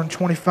 24 and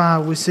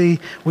 25, we see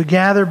we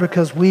gather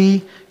because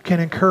we can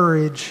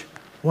encourage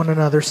one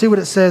another. See what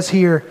it says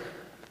here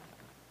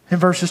in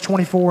verses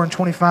 24 and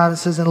 25. It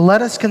says, "And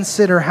let us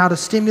consider how to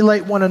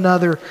stimulate one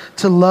another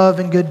to love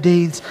and good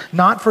deeds,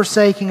 not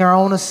forsaking our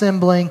own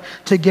assembling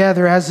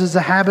together, as is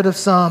the habit of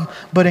some,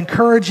 but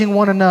encouraging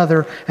one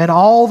another, and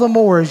all the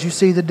more as you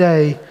see the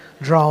day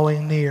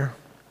drawing near."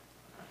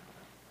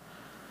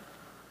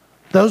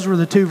 Those were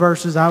the two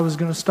verses I was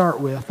going to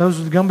start with. Those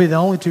were going to be the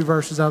only two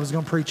verses I was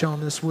going to preach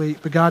on this week.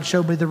 But God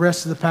showed me the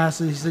rest of the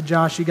passage. He said,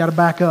 "Josh, you got to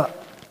back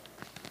up."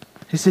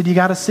 He said, "You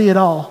got to see it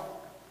all."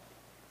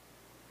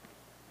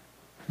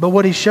 But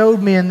what He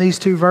showed me in these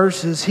two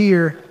verses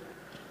here,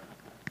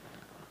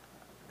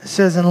 it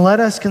says, "And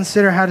let us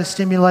consider how to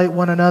stimulate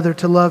one another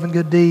to love and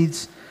good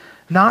deeds,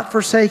 not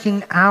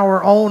forsaking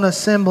our own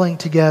assembling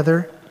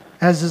together,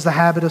 as is the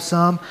habit of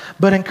some,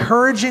 but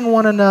encouraging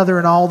one another,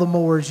 and all the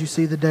more as you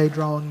see the day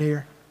drawing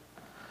near."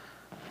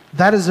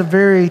 That is a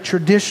very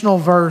traditional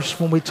verse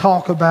when we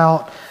talk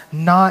about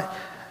not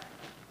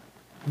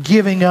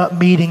giving up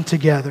meeting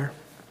together.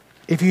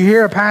 If you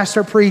hear a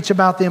pastor preach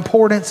about the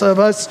importance of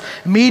us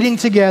meeting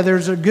together,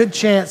 there's a good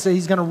chance that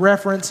he's going to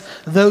reference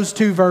those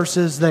two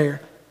verses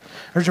there.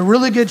 There's a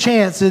really good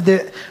chance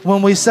that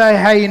when we say,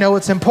 hey,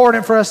 it's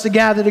important for us to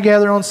gather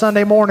together on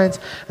Sunday mornings,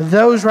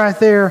 those right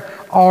there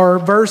are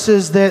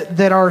verses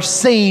that are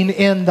seen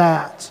in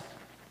that.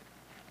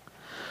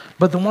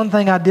 But the one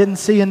thing I didn't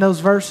see in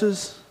those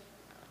verses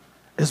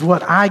is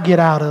what I get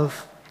out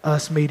of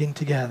us meeting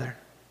together.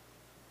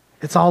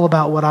 It's all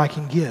about what I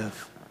can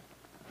give.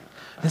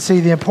 And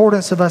see, the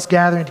importance of us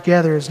gathering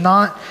together is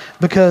not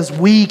because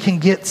we can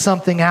get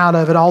something out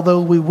of it, although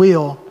we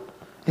will.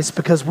 It's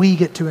because we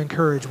get to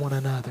encourage one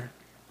another.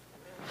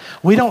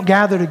 We don't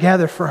gather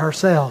together for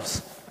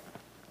ourselves.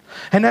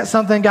 And that's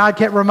something God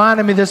kept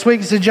reminding me this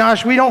week. He said,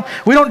 "Josh, we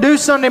don't do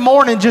Sunday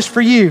morning just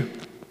for you.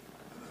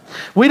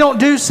 We don't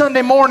do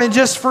Sunday morning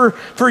just for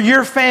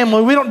your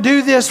family. We don't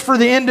do this for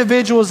the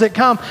individuals that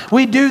come.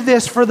 We do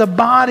this for the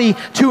body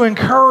to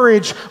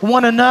encourage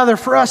one another,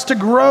 for us to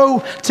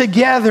grow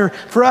together,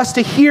 for us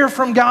to hear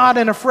from God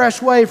in a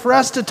fresh way, for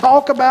us to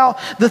talk about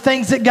the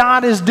things that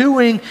God is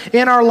doing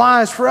in our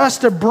lives, for us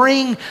to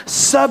bring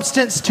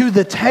substance to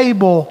the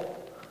table."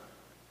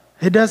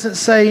 It doesn't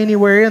say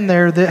anywhere in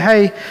there that,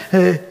 hey,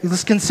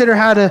 let's consider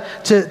how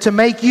to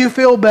make you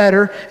feel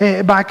better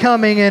by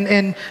coming,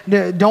 and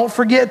don't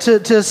forget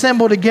to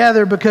assemble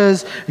together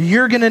because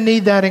you're going to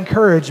need that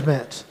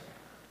encouragement.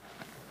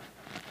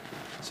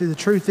 See, the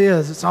truth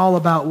is, it's all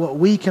about what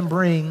we can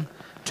bring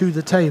to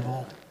the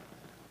table.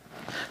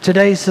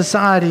 Today's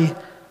society,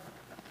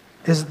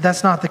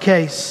 that's not the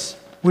case.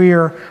 We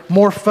are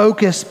more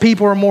focused.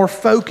 People are more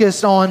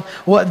focused on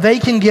what they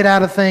can get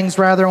out of things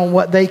rather than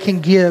what they can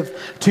give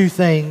to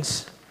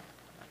things.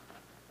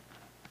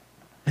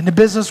 In the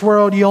business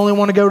world, you only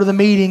want to go to the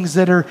meetings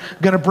that are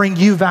going to bring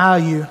you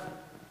value.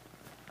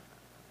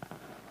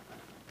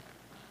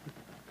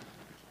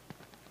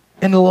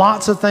 In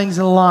lots of things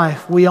in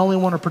life, we only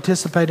want to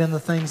participate in the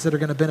things that are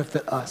going to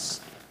benefit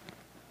us.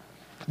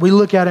 We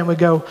look at it and we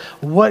go,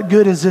 what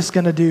good is this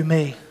going to do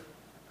me?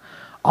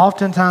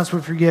 Oftentimes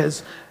we forget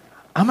is,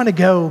 I'm going to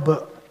go,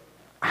 but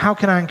how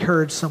can I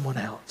encourage someone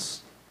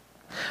else?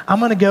 I'm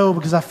going to go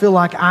because I feel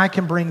like I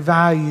can bring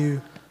value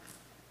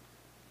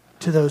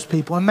to those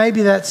people. And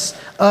maybe that's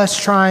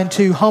us trying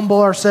to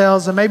humble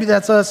ourselves, and maybe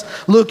that's us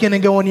looking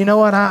and going, you know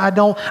what, I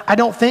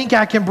don't think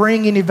I can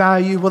bring any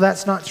value. Well,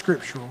 that's not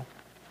scriptural.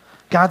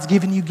 God's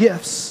given you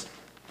gifts.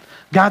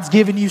 God's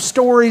given you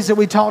stories that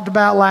we talked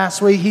about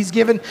last week. He's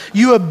given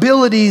you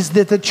abilities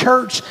that the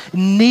church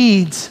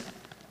needs.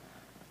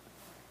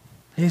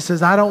 And He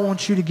says, I don't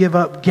want you to give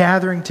up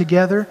gathering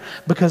together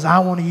because I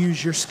want to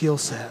use your skill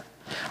set.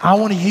 I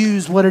want to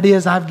use what it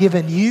is I've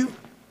given you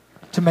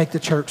to make the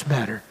church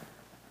better.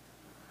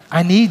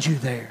 I need you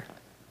there,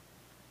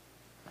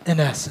 in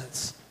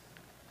essence.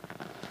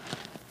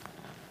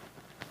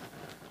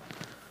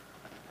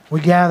 We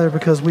gather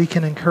because we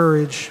can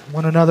encourage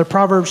one another.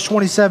 Proverbs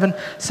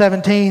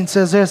 27:17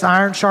 says this,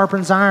 iron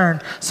sharpens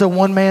iron, so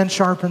one man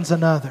sharpens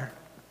another.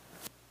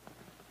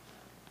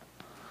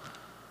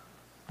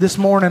 This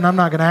morning, I'm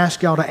not going to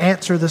ask y'all to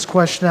answer this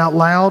question out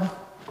loud,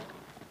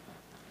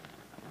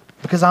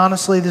 because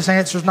honestly, this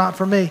answer is not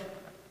for me.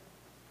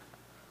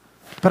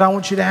 But I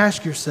want you to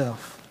ask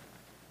yourself,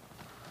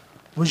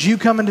 was you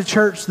coming to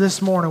church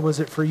this morning, was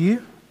it for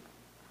you?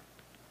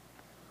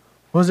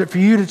 Was it for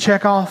you to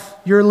check off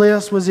your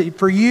list? Was it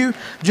for you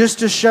just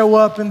to show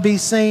up and be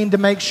seen, to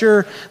make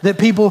sure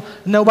that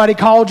nobody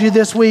called you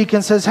this week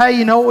and says, hey,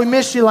 you know what, we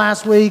missed you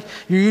last week.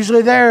 You're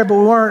usually there, but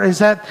we weren't. Is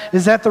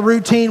that the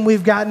routine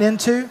we've gotten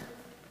into?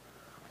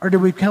 Or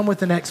did we come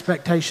with an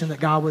expectation that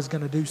God was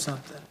going to do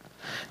something?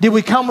 Did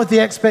we come with the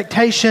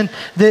expectation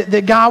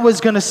that God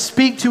was going to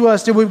speak to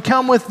us? Did we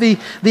come with the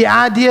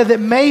idea that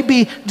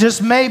maybe,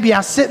 just maybe,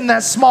 I sit in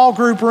that small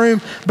group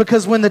room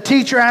because when the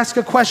teacher asks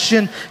a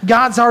question,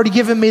 God's already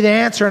given me the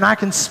answer and I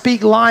can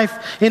speak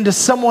life into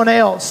someone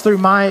else through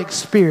my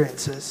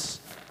experiences?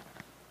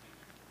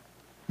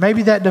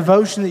 Maybe that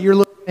devotion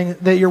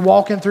that you're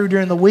walking through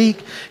during the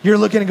week, you're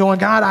looking and going,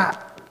 God,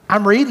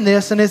 I'm reading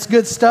this and it's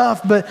good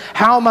stuff, but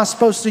how am I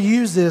supposed to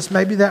use this?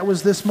 Maybe that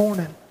was this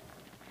morning.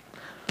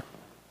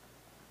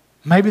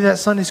 Maybe that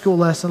Sunday school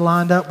lesson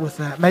lined up with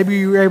that. Maybe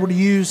you were able to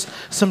use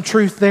some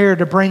truth there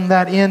to bring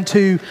that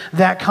into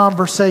that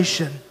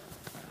conversation.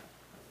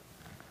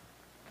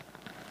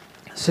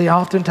 See,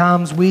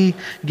 oftentimes we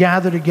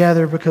gather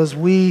together because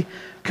we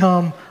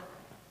come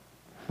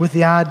with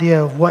the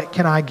idea of what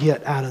can I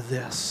get out of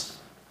this?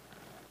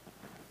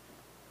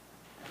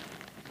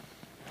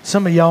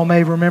 Some of y'all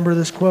may remember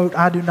this quote.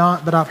 I do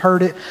not, but I've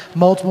heard it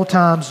multiple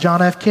times.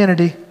 John F.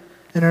 Kennedy,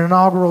 in an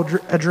inaugural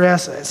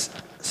address,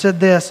 said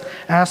this: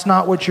 ask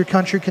not what your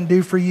country can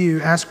do for you,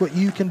 ask what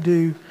you can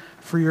do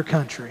for your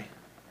country.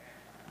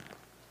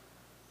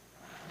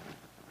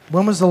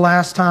 When was the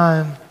last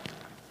time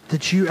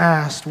that you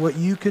asked what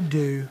you could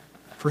do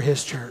for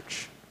His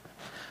church?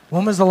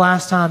 When was the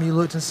last time you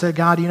looked and said,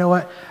 God, you know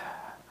what?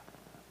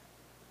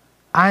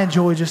 I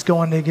enjoy just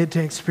going to get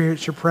to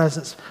experience your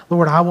presence.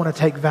 Lord, I want to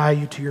take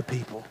value to your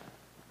people.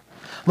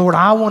 Lord,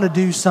 I want to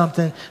do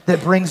something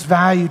that brings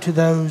value to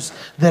those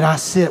that I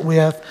sit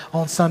with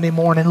on Sunday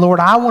morning. Lord,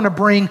 I want to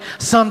bring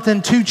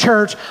something to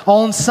church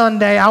on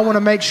Sunday. I want to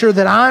make sure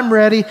that I'm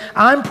ready,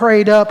 I'm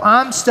prayed up,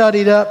 I'm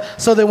studied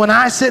up, so that when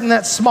I sit in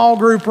that small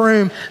group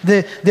room,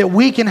 that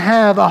we can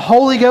have a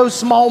Holy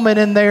Ghost moment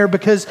in there,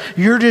 because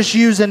you're just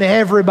using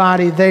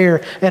everybody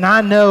there. And I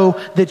know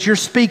that you're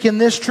speaking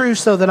this truth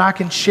so that I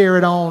can share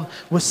it on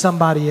with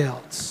somebody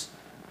else.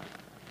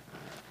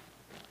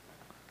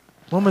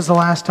 When was the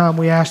last time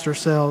we asked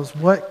ourselves,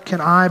 what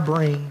can I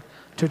bring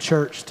to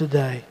church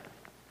today?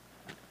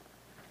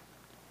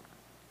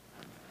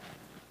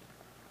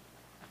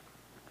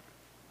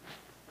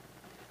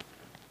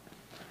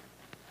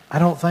 I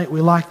don't think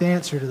we like the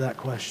answer to that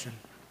question.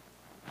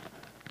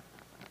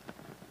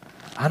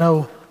 I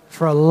know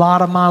for a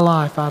lot of my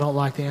life, I don't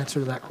like the answer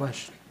to that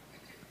question.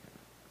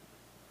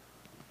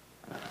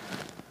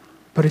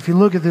 But if you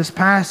look at this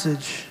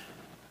passage,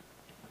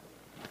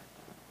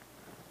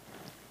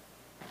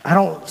 I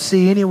don't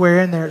see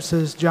anywhere in there it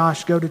says,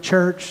 Josh, go to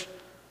church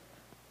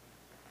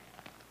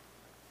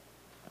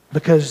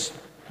because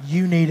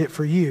you need it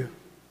for you.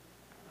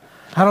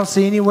 I don't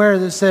see anywhere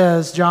that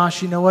says,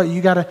 Josh, you know what,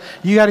 you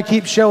gotta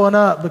keep showing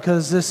up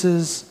because this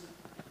is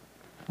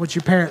what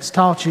your parents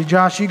taught you.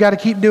 Josh, you gotta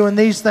keep doing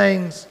these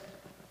things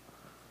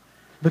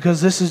because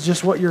this is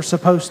just what you're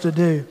supposed to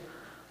do.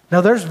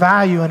 Now, there's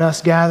value in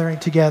us gathering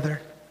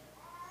together,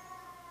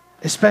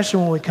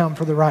 especially when we come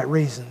for the right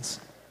reasons.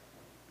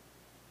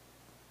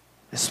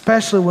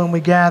 Especially when we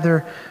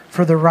gather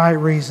for the right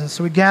reasons.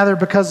 So we gather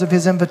because of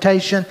His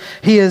invitation.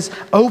 He has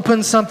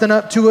opened something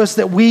up to us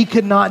that we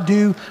could not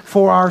do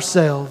for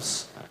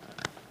ourselves.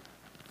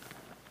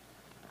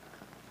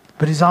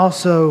 But He's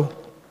also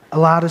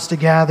allowed us to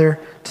gather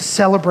to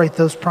celebrate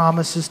those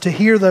promises, to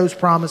hear those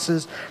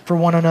promises for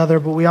one another.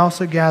 But we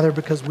also gather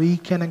because we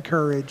can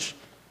encourage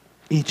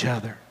each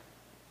other.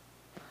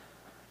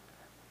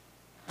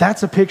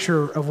 That's a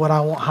picture of what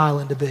I want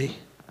Highland to be.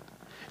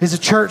 Is a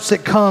church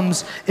that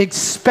comes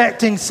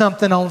expecting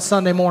something on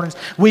Sunday mornings.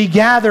 We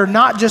gather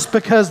not just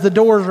because the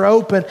doors are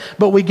open,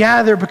 but we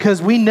gather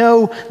because we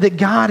know that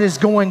God is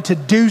going to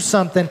do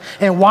something.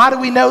 And why do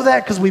we know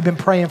that? Because we've been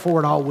praying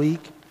for it all week.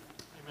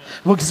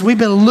 Because we've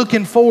been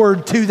looking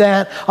forward to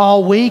that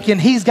all week, and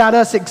He's got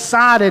us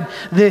excited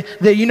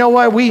that you know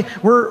what,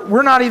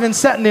 we're not even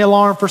setting the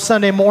alarm for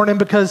Sunday morning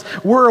because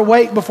we're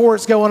awake before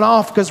it's going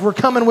off, because we're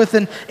coming with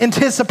an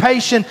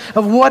anticipation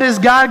of what is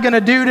God going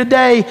to do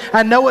today.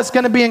 I know it's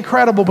going to be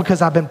incredible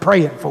because I've been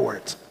praying for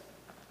it.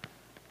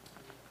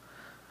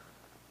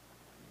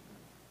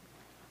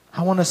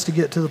 I want us to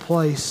get to the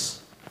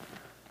place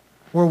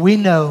where we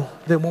know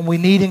that when we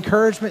need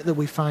encouragement, that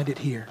we find it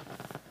here.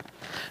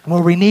 And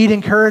where we need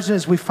encouragement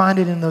is we find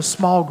it in those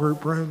small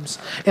group rooms,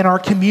 in our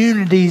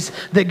communities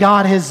that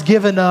God has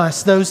given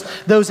us,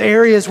 those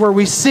areas where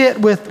we sit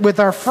with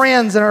our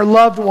friends and our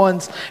loved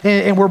ones,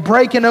 and we're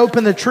breaking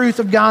open the truth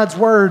of God's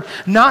Word,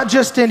 not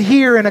just in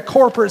here in a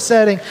corporate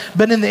setting,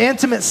 but in the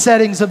intimate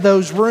settings of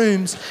those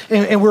rooms.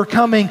 And we're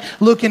coming,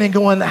 looking and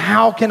going,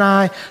 how can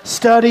I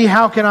study?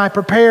 How can I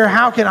prepare?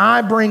 How can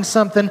I bring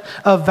something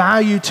of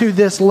value to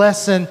this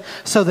lesson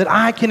so that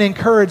I can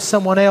encourage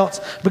someone else?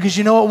 Because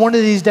you know what? One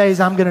of these days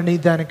I'm going to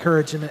need that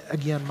encouragement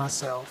again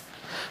myself.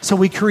 So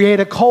we create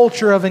a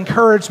culture of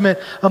encouragement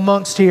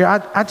amongst here.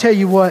 I tell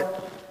you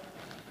what,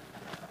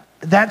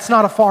 that's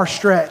not a far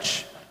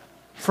stretch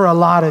for a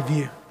lot of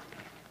you.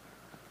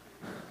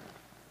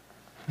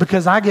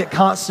 Because I get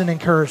constant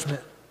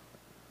encouragement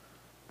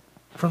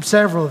from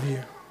several of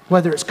you.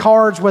 Whether it's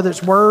cards, whether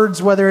it's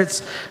words, whether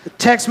it's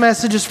text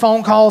messages,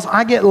 phone calls,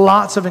 I get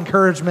lots of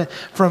encouragement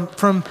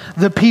from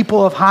the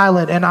people of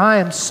Highland, and I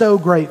am so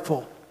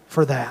grateful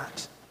for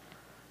that.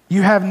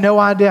 You have no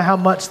idea how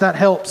much that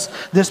helps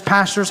this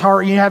pastor's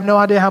heart. You have no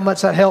idea how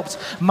much that helps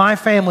my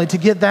family to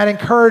get that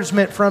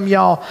encouragement from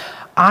y'all.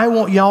 I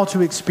want y'all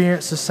to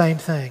experience the same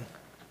thing.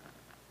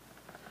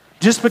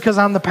 Just because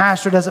I'm the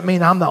pastor doesn't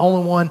mean I'm the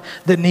only one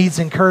that needs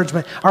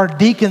encouragement. Our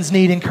deacons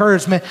need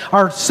encouragement.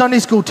 Our Sunday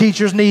school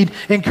teachers need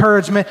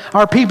encouragement.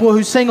 Our people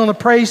who sing on the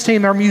praise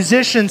team, our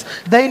musicians,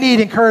 they need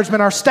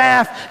encouragement. Our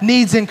staff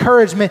needs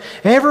encouragement.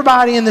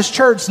 Everybody in this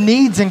church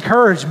needs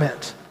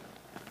encouragement.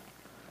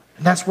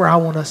 And that's where I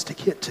want us to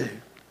get to.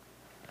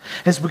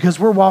 It's because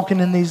we're walking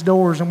in these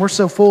doors and we're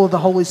so full of the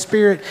Holy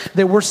Spirit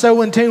that we're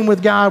so in tune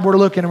with God, we're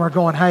looking and we're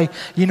going, hey,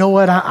 you know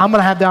what? I'm going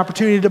to have the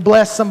opportunity to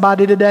bless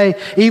somebody today,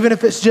 even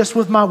if it's just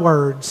with my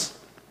words.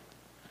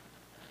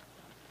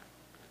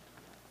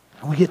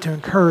 And we get to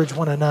encourage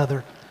one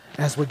another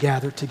as we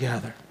gather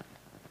together.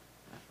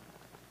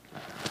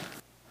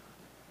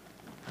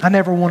 I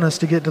never want us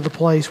to get to the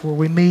place where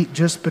we meet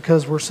just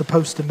because we're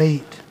supposed to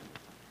meet.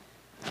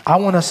 I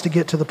want us to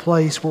get to the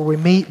place where we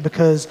meet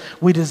because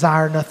we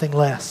desire nothing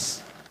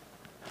less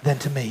than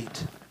to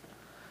meet.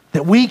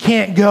 That we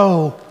can't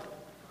go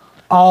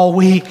all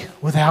week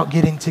without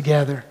getting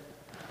together.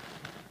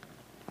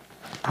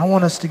 I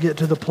want us to get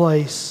to the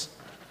place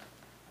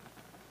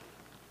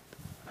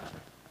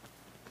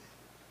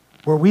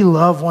where we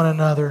love one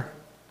another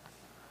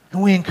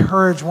and we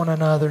encourage one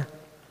another,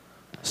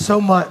 so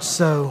much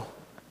so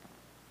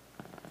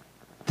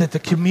that the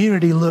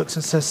community looks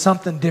and says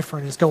something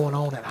different is going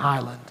on at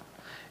Highland.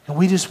 And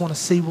we just want to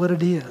see what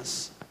it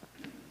is.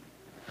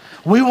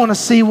 We want to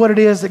see what it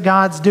is that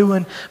God's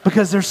doing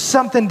because there's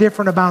something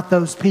different about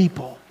those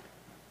people.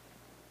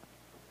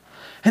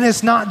 And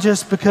it's not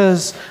just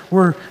because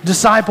we're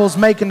disciples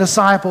making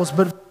disciples,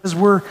 but because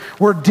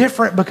we're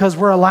different because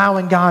we're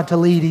allowing God to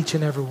lead each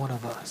and every one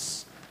of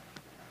us.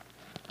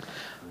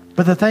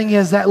 But the thing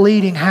is, that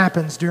leading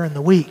happens during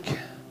the week.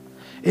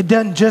 It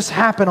doesn't just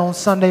happen on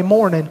Sunday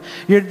morning.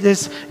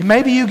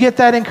 Maybe you get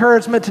that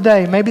encouragement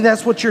today. Maybe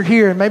that's what you're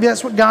hearing. Maybe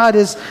that's what God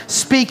is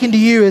speaking to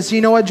you is,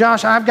 you know what,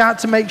 Josh, I've got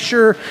to make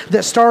sure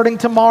that starting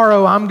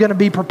tomorrow I'm going to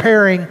be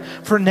preparing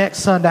for next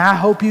Sunday. I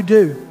hope you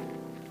do.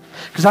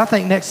 Because I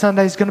think next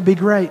Sunday is going to be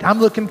great. I'm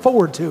looking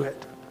forward to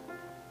it.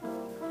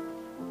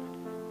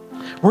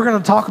 We're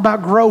going to talk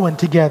about growing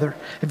together.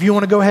 If you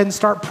want to go ahead and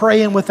start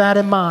praying with that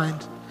in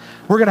mind.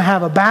 We're going to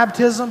have a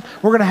baptism.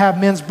 We're going to have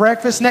men's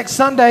breakfast. Next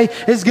Sunday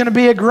is going to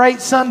be a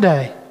great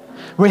Sunday.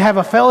 We have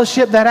a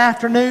fellowship that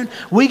afternoon.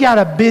 We got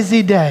a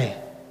busy day,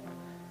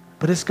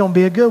 but it's going to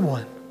be a good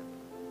one.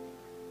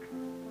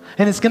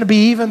 And it's going to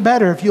be even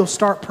better if you'll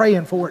start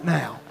praying for it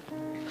now.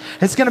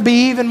 It's going to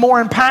be even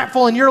more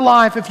impactful in your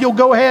life if you'll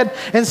go ahead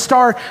and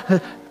start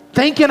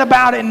thinking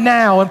about it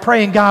now and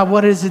praying, God,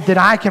 what is it that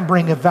I can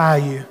bring of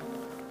value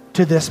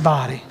to this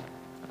body?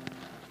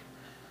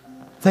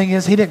 Thing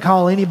is, He didn't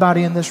call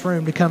anybody in this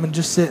room to come and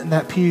just sit in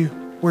that pew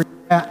where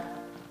you're at.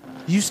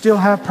 You still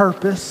have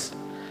purpose.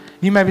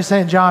 You may be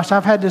saying, Josh,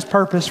 I've had this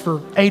purpose for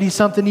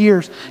 80-something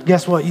years.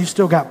 Guess what? You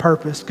still got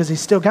purpose because He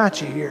still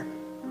got you here.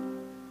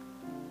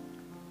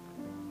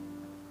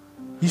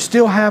 You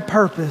still have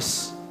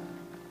purpose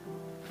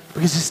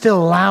because He's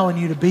still allowing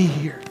you to be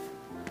here.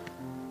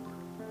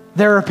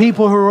 There are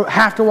people who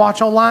have to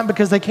watch online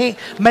because they can't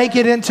make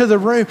it into the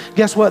room.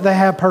 Guess what? They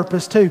have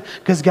purpose too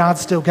because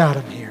God's still got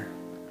them here.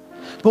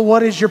 But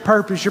what is your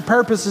purpose? Your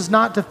purpose is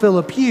not to fill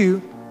a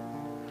pew.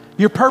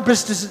 Your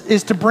purpose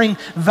is to bring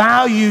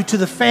value to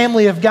the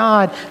family of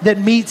God that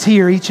meets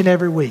here each and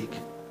every week.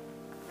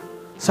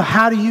 So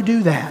how do you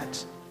do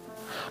that?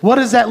 What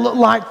does that look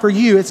like for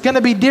you? It's going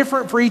to be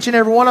different for each and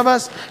every one of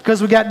us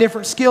because we got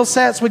different skill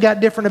sets, we got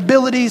different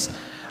abilities,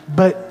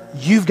 but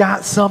you've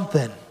got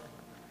something.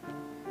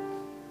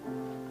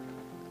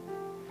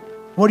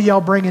 What are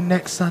y'all bringing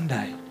next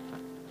Sunday?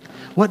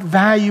 What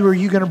value are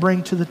you going to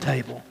bring to the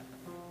table?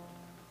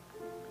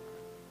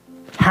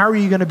 How are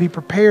you going to be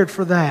prepared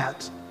for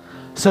that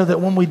so that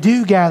when we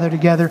do gather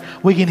together,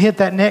 we can hit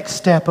that next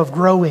step of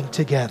growing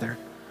together?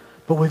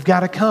 But we've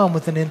got to come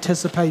with an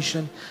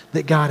anticipation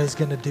that God is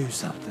going to do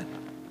something.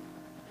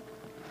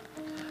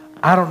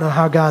 I don't know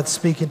how God's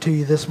speaking to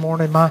you this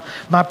morning.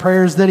 My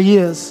prayer is that He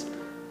is.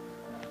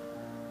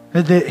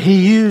 That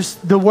He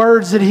used the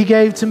words that He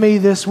gave to me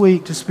this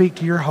week to speak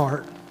to your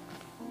heart.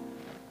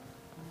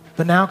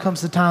 But now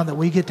comes the time that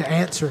we get to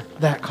answer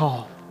that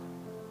call.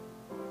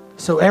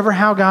 So ever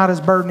how God is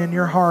burdening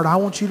your heart, I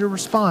want you to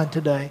respond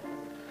today.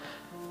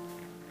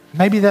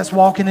 Maybe that's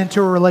walking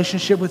into a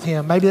relationship with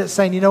Him. Maybe that's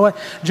saying, you know what,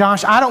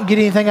 Josh, I don't get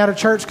anything out of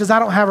church because I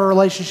don't have a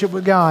relationship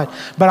with God.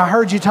 But I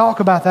heard you talk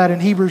about that in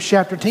Hebrews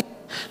chapter 10,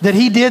 that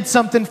He did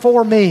something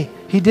for me.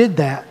 He did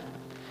that.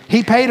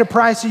 He paid a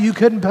price that you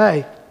couldn't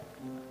pay.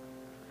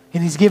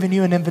 And He's given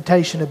you an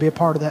invitation to be a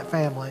part of that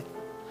family.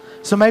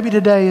 So maybe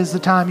today is the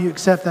time you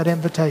accept that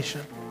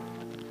invitation.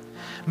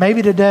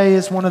 Maybe today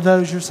is one of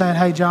those you're saying,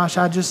 hey, Josh,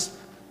 I just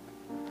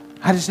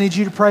need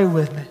you to pray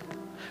with me.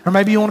 Or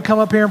maybe you want to come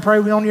up here and pray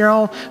on your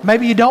own.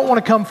 Maybe you don't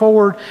want to come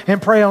forward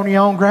and pray on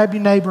your own. Grab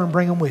your neighbor and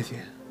bring them with you.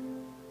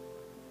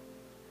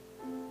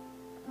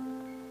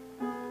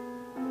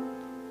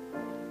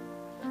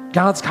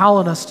 God's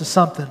calling us to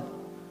something.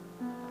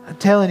 I'm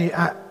telling you,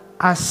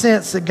 I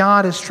sense that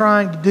God is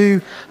trying to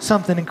do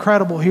something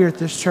incredible here at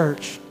this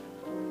church.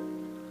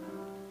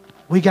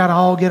 we got to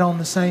all get on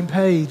the same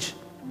page.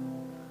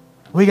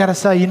 We got to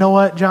say, you know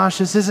what, Josh,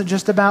 this isn't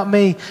just about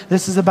me.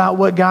 This is about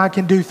what God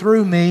can do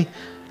through me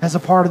as a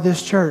part of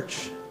this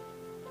church.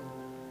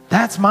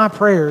 That's my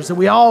prayer, is that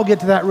we all get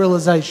to that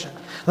realization.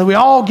 That we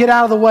all get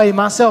out of the way,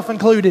 myself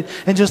included,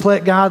 and just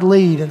let God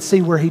lead and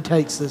see where He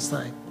takes this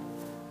thing.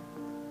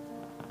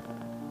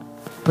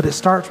 But it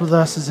starts with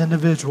us as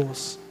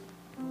individuals,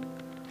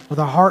 with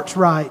our hearts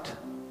right,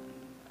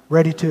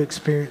 ready to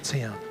experience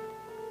Him.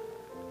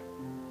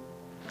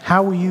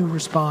 How will you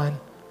respond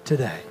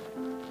today?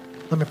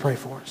 Let me pray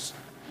for us.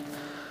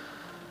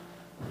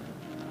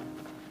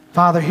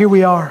 Father, here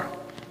we are.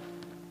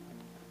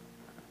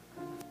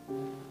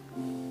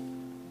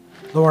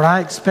 Lord, I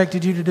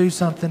expected you to do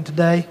something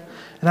today,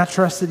 and I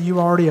trust that you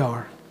already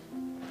are.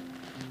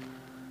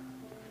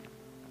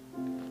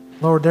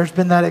 Lord, there's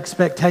been that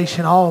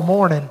expectation all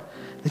morning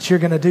that you're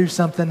going to do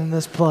something in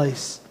this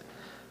place.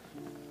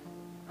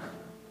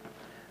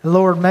 And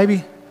Lord,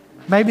 maybe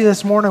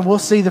this morning we'll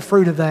see the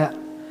fruit of that.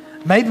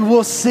 Maybe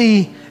we'll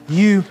see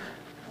you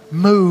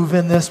move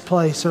in this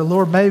place. Or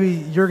Lord, maybe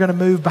you're going to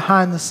move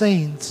behind the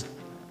scenes.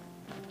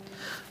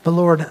 But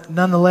Lord,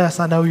 nonetheless,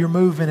 I know you're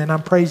moving, and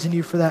I'm praising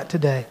you for that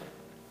today.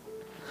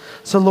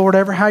 So Lord,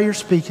 ever how you're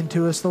speaking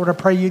to us, Lord, I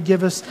pray you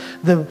give us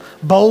the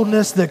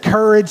boldness, the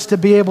courage to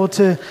be able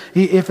to,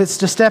 if it's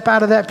to step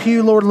out of that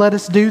pew, Lord, let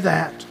us do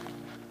that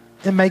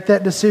and make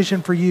that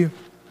decision for you.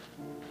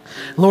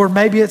 Lord,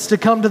 maybe it's to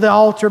come to the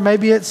altar.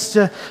 Maybe it's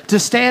to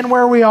stand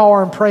where we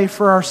are and pray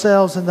for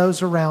ourselves and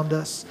those around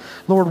us.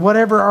 Lord,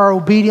 whatever our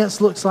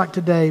obedience looks like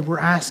today, we're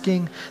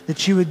asking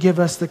that you would give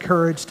us the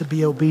courage to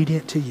be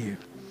obedient to you.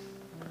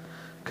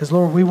 Because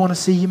Lord, we want to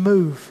see you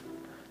move.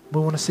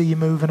 We want to see you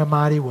move in a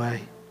mighty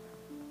way.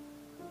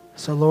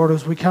 So Lord,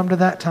 as we come to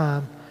that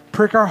time,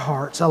 prick our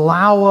hearts.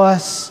 Allow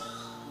us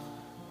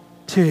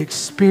to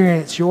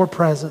experience your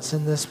presence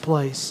in this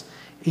place,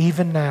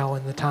 even now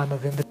in the time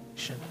of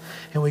invitation.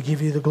 And we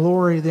give you the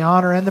glory, the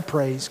honor, and the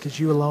praise because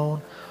you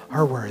alone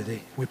are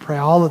worthy. We pray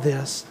all of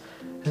this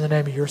in the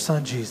name of your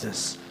Son,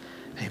 Jesus.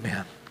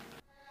 Amen.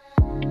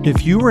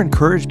 If you were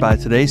encouraged by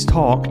today's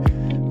talk,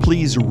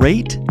 please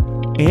rate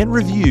and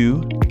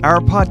review our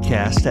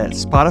podcast at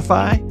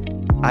Spotify,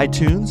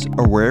 iTunes,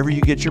 or wherever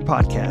you get your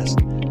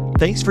podcast.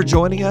 Thanks for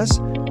joining us.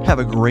 Have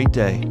a great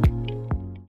day.